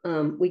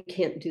 We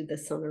can't do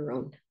this on our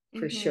own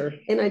for sure.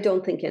 And I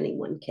don't think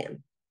anyone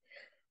can.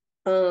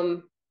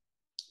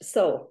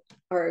 So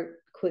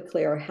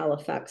our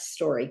Halifax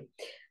story.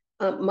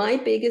 My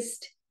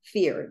biggest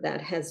fear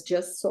that has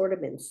just sort of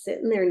been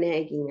sitting there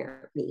nagging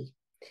at me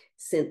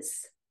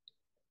since,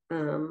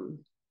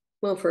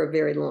 for a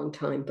very long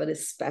time, but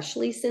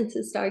especially since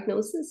his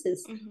diagnosis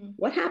is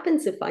what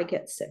happens if I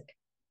get sick?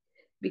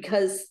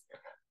 Because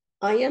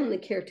I am the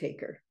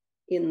caretaker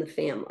in the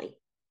family.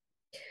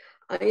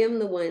 I am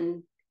the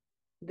one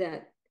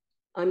that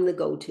I'm the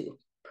go-to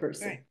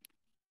person. Right.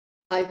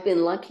 I've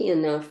been lucky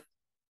enough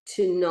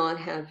to not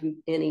have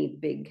any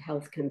big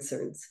health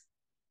concerns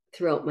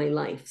throughout my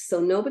life.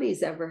 So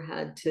nobody's ever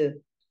had to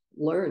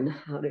learn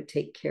how to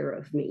take care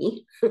of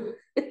me.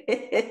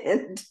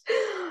 and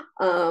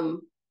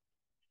um,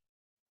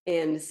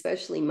 and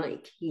especially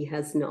Mike, he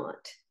has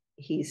not.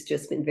 He's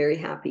just been very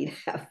happy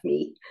to have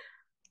me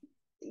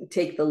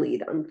take the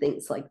lead on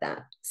things like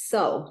that.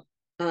 So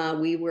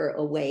we were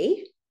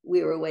away.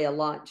 We were away a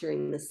lot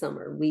during the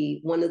summer.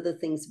 One of the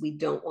things we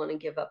don't want to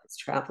give up is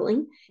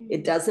traveling. Mm-hmm.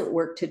 It doesn't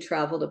work to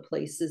travel to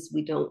places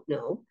we don't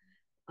know.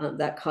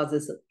 That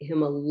causes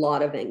him a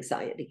lot of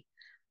anxiety.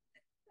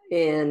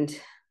 And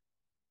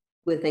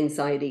with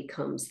anxiety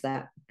comes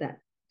that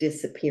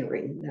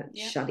disappearing, that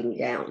shutting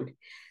down.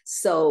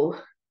 So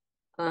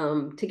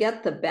to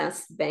get the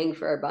best bang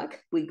for our buck,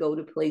 we go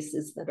to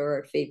places that are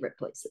our favorite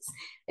places.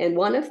 And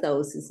one of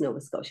those is Nova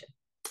Scotia.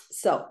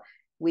 So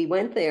we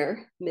went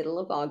there middle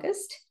of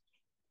August,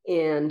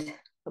 and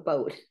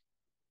about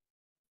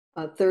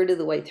a third of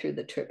the way through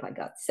the trip, I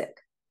got sick.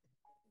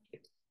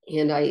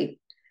 And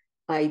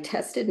I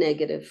tested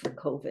negative for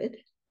COVID,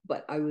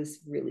 but I was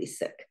really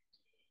sick.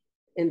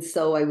 And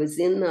so I was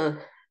in the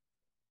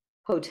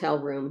hotel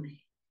room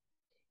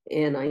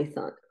and I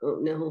thought, oh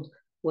no,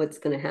 what's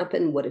going to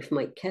happen? What if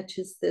Mike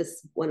catches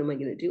this? What am I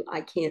going to do?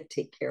 I can't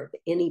take care of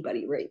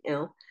anybody right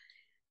now.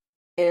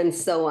 And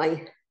so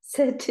I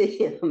said to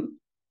him,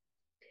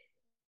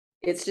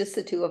 it's just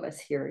the two of us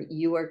here.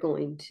 You are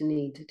going to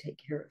need to take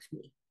care of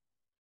me.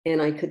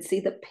 And I could see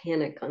the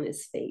panic on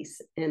his face.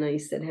 And I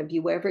said, have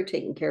you ever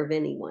taken care of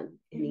anyone?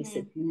 And he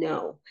said,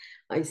 no.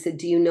 I said,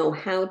 do you know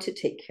how to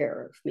take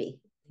care of me?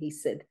 He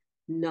said,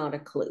 not a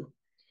clue.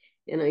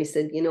 And I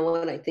said, you know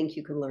what? I think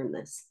you can learn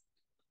this.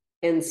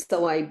 And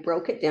so I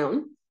broke it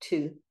down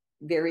to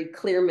very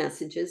clear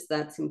messages.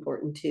 That's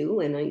important too.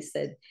 And I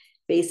said,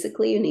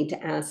 basically, you need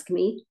to ask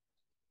me,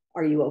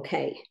 are you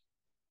okay?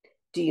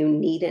 Do you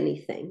need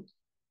anything?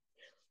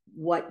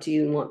 What do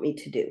you want me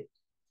to do?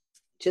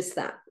 Just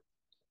that.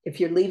 If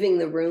you're leaving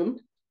the room,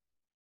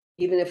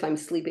 even if I'm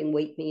sleeping,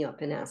 wake me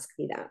up and ask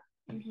me that.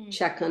 Mm-hmm.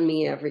 Check on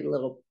me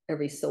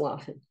every so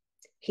often.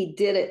 He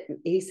did it.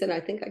 He said, I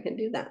think I can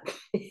do that.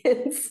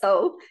 And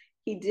so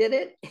he did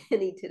it,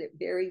 and he did it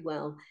very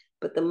well.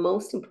 But the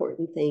most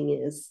important thing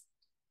is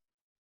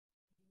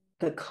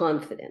the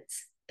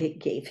confidence it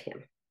gave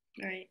him.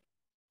 Right.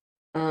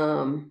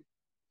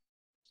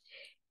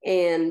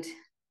 And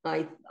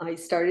I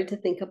started to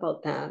think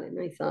about that,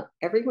 and I thought,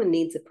 everyone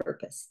needs a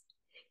purpose.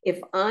 If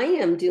I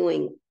am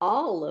doing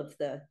all of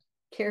the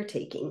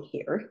caretaking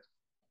here,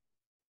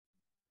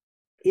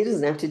 he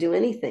doesn't have to do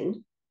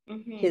anything.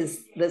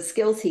 Mm-hmm. The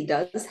skills he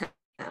does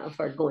have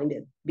are going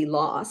to be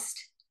lost.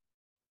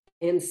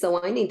 And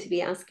so I need to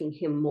be asking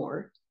him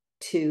more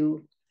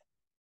to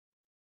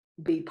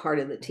be part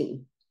of the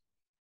team.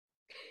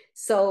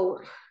 So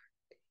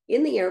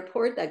in the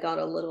airport, that got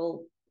a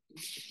little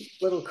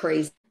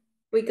crazy.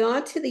 We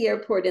got to the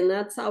airport, and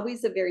that's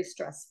always a very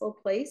stressful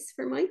place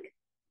for Mike.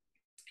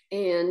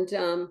 And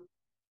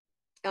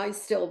I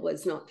still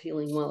was not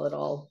feeling well at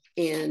all.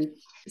 And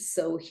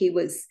so he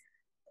was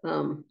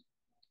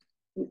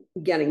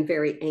getting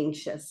very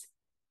anxious.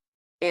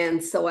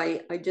 And so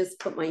I just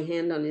put my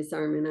hand on his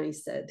arm and I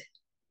said,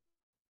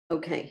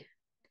 okay,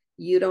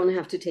 you don't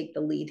have to take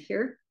the lead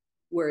here.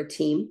 We're a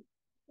team.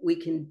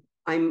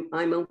 I'm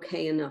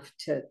okay enough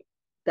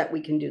that we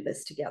can do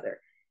this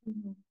together.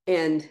 Mm-hmm.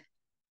 And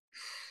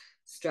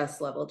stress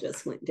level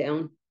just went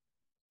down,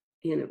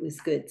 and it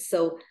was good.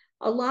 So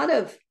a lot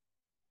of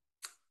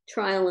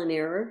trial and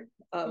error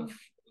of,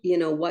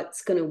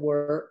 what's going to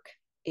work.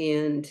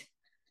 And,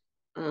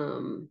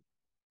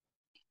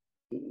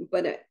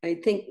 but I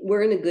think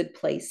we're in a good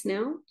place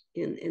now,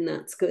 and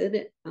that's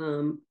good.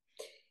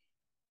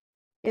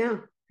 Yeah.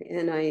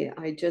 And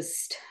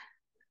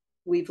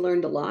we've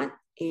learned a lot,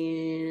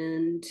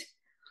 and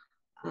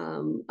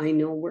I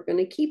know we're going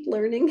to keep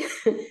learning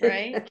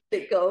right as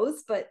it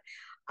goes, but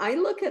I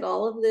look at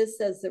all of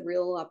this as a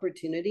real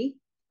opportunity.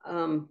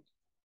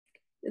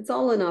 It's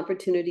all an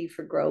opportunity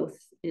for growth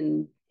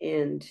and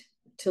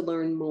to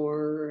learn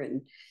more.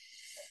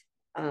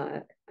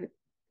 And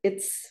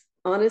it's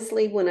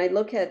honestly, when I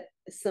look at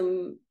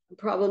some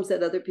problems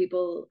that other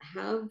people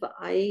have,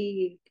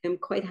 I am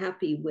quite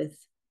happy with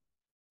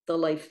the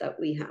life that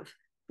we have.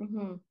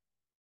 Mm-hmm.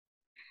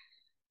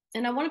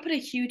 And I want to put a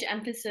huge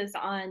emphasis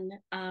on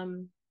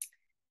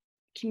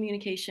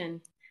communication.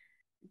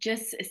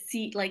 Just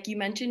like you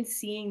mentioned,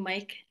 seeing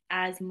Mike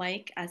as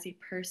a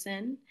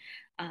person,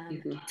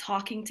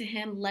 talking to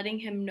him, letting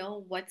him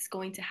know what's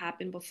going to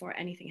happen before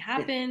anything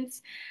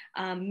happens,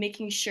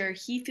 making sure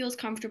he feels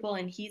comfortable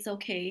and he's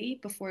okay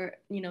before,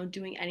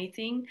 doing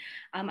anything.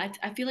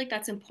 I feel like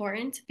that's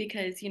important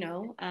because,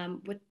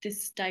 with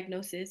this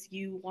diagnosis,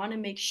 you want to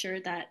make sure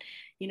that,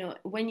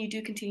 when you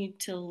do continue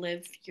to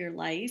live your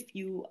life,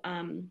 you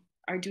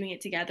are doing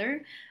it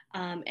together,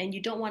 and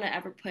you don't want to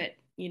ever put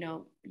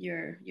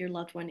your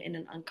loved one in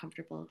an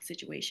uncomfortable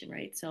situation,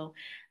 right? So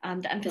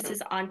the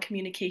emphasis on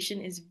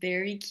communication is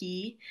very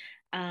key,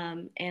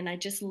 and I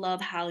just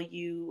love how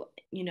you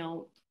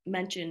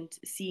mentioned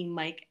seeing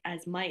Mike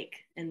as Mike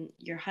and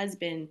your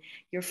husband,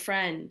 your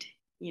friend,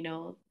 the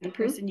Mhm.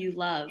 person you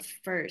love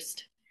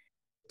first.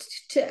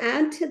 To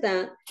add to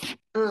that,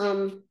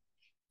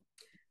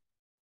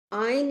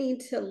 I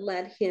need to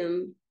let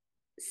him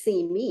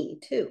see me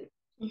too.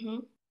 Mm-hmm.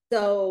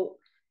 So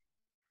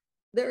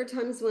there are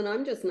times when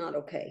I'm just not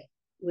okay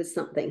with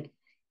something.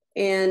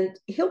 And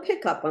he'll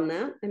pick up on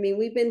that. I mean,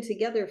 we've been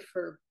together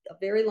for a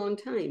very long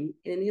time.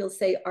 And he'll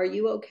say, "Are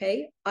you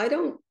okay?" I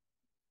don't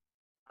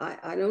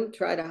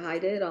try to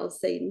hide it. I'll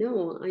say,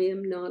 "No, I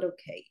am not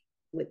okay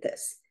with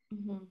this."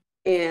 Mm-hmm.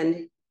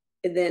 And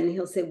then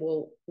he'll say,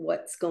 "Well,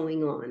 what's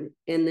going on?"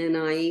 And then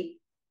I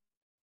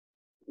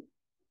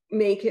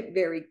make it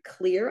very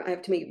clear. I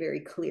have to make it very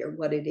clear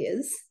what it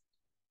is,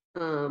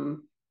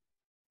 um,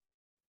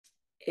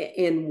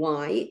 and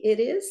why it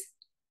is.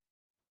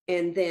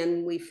 And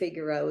then we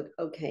figure out,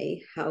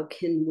 okay, how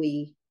can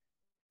we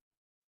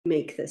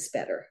make this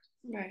better?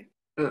 Right.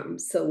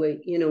 So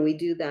we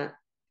do that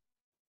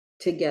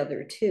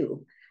together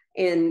too.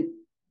 And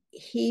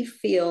he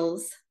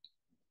feels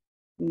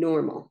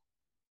normal.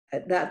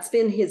 That's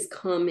been his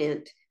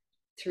comment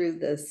through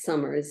the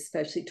summer,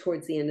 especially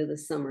towards the end of the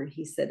summer.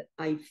 He said,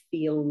 "I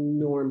feel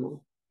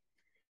normal."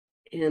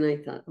 And I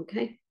thought,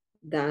 okay,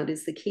 that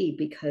is the key,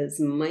 because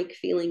Mike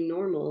feeling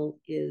normal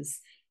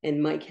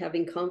and Mike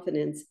having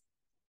confidence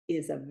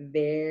is a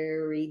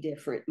very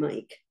different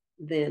Mike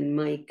than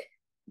Mike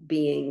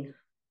being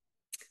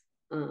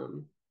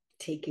um,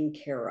 taken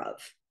care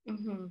of,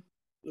 Mm-hmm.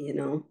 you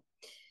know,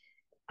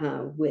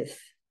 with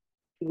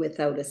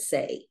without a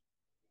say,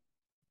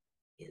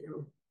 you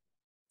know.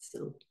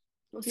 So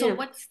So yeah,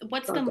 what's the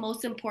thought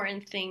most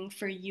important thing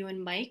for you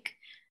and Mike,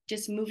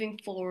 just moving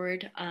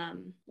forward,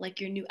 like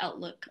your new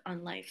outlook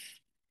on life?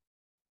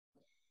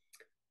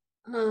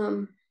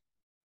 um,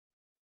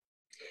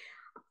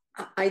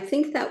 I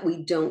think that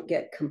we don't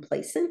get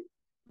complacent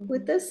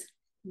with Mm-hmm. this,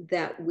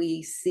 that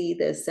we see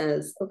this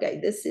as, okay,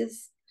 this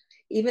is,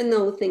 even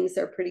though things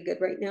are pretty good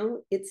right now,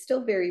 it's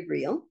still very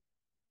real.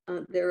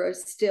 There are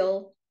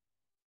still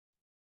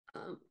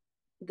um,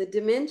 the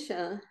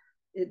dementia.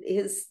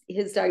 His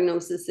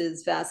diagnosis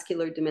is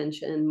vascular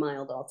dementia and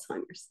mild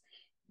Alzheimer's.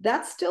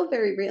 That's still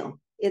very real.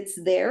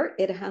 It's there.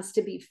 It has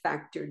to be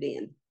factored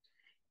in.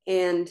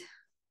 And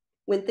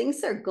when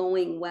things are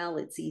going well,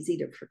 it's easy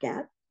to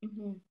forget.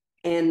 Mm-hmm.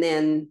 And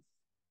then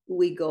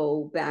we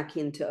go back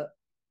into,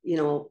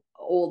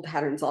 old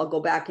patterns. I'll go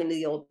back into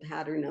the old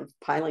pattern of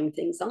piling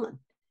things on.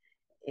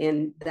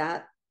 And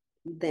that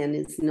then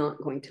is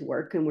not going to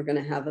work. And we're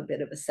going to have a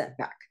bit of a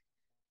setback.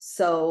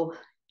 So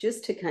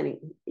just to kind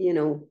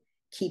of,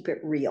 keep it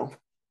real.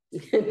 I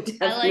like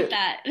Definitely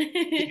that.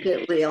 keep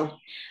it real.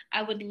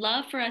 I would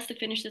love for us to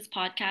finish this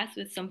podcast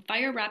with some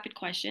fire rapid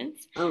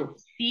questions. Oh,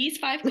 These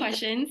five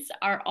questions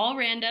are all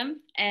random,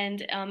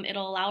 and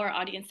it'll allow our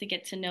audience to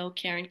get to know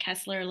Karen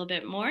Kessler a little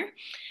bit more.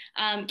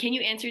 Can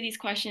you answer these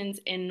questions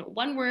in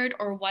one word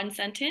or one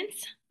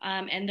sentence?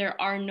 And there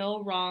are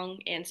no wrong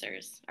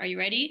answers. Are you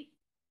ready?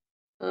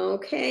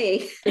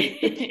 okay.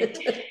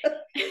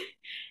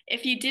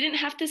 If you didn't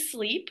have to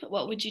sleep,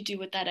 what would you do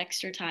with that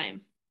extra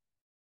time?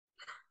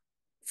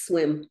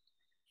 Swim.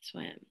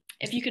 Swim.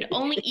 If you could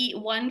only eat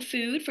one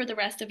food for the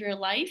rest of your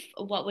life,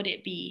 what would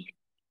it be?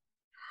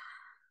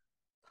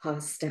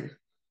 Pasta.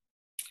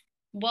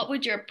 What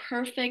would your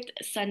perfect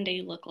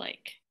Sunday look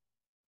like?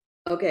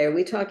 Okay, are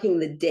we talking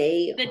the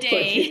day The or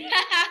day.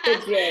 the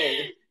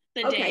day?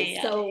 The Okay, day,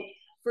 yeah. so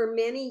for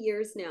many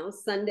years now,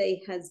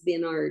 Sunday has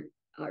been our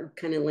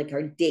kind of like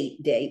our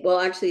date day. Well,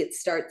 actually, it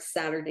starts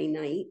Saturday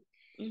night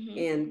Hmm.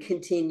 and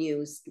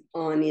continues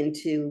on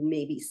into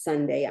maybe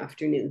Sunday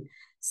afternoon.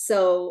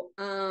 So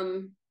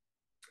a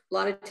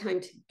lot of time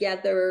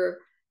together,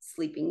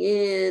 sleeping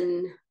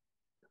in,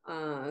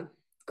 uh,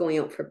 going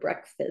out for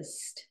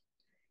breakfast,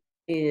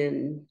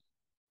 and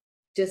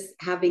just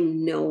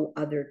having no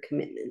other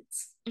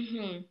commitments.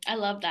 I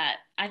love that.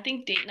 I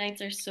think date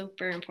nights are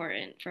super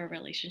important for a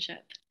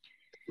relationship.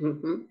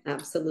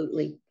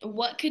 Absolutely.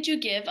 What could you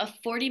give a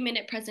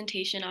 40-minute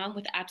presentation on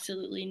with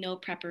absolutely no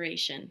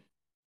preparation?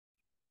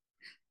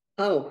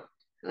 Oh,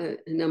 a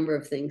number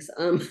of things.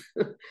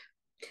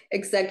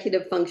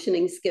 Executive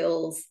functioning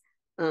skills,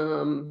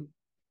 um,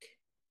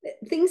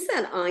 things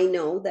that I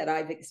know that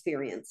I've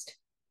experienced.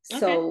 Okay.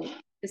 So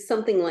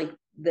something like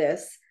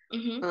this,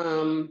 Hmm.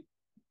 um,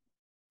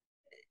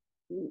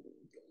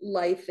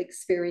 life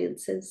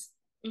experiences.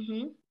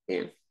 Hmm.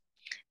 Yeah,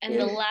 And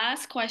the yeah.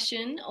 last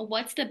question,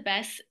 what's the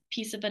best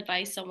piece of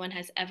advice someone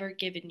has ever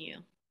given you?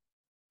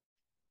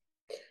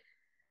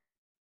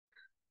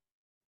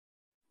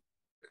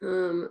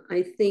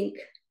 I think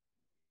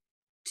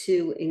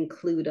to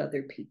include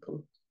other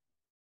people.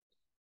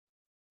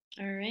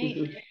 All right.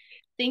 Mm-hmm.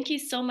 Thank you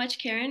so much,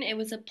 Karen. It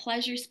was a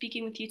pleasure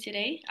speaking with you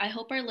today. I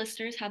hope our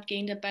listeners have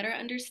gained a better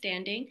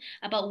understanding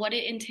about what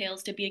it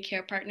entails to be a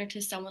care partner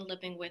to someone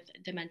living with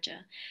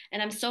dementia. And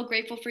I'm so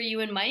grateful for you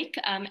and Mike.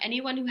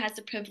 Anyone who has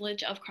the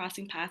privilege of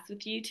crossing paths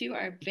with you two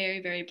are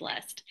very, very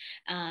blessed.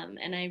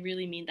 And I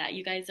really mean that.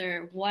 You guys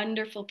are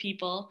wonderful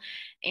people.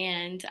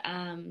 And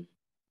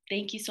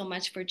thank you so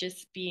much for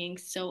just being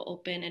so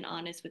open and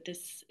honest with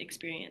this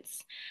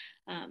experience.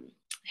 Um,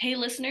 hey,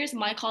 listeners,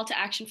 my call to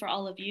action for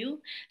all of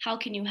you: how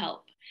can you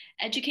help?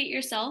 Educate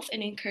yourself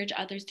and encourage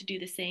others to do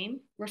the same.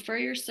 Refer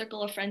your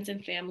circle of friends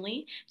and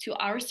family to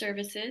our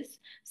services,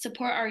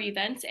 support our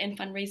events and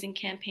fundraising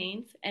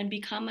campaigns, and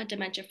become a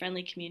dementia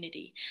friendly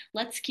community.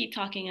 Let's keep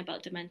talking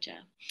about dementia.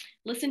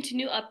 Listen to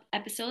new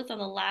episodes on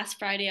the last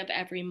Friday of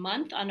every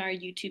month on our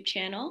YouTube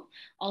channel,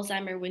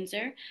 Alzheimer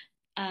Windsor.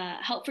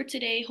 Help for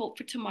today, hope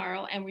for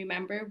tomorrow, and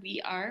remember,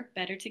 we are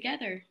better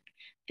together.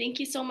 Thank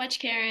you so much,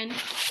 Karen.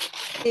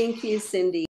 Thank you, Cindy.